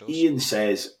Weirdos. Ian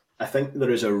says, I think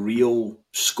there is a real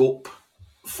scope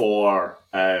for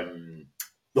the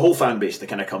whole fan base to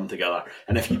kind of come together.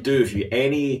 And if you get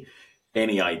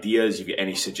any ideas, you get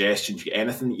any suggestions, you get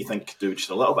anything that you think could do just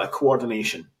a little bit of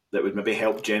coordination that would maybe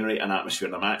help generate an atmosphere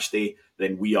on a match day,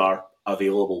 then we are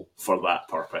available for that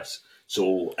purpose.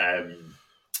 So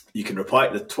you can reply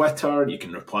to the Twitter, you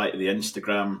can reply to the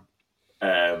Instagram,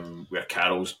 where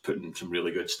Carol's putting some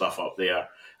really good stuff up there.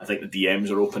 I think the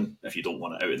DMs are open if you don't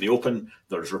want it out in the open.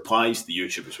 There's replies to the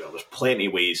YouTube as well. There's plenty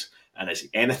of ways, and it's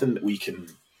anything that we can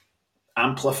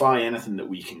amplify, anything that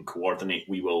we can coordinate,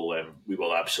 we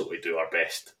will absolutely do our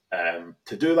best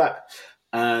to do that.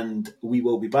 And we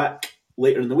will be back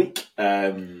later in the week.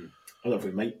 I don't know if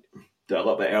we might do it a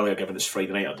little bit earlier given it's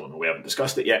Friday night. I don't know, we haven't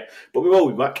discussed it yet, but we will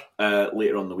be back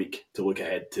later on the week to look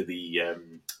ahead to the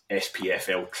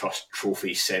SPFL Trust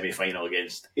Trophy semi-final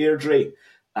against Airdrie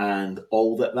and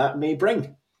all that may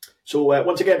bring. So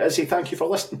once again, I say thank you for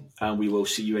listening, and we will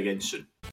see you again soon.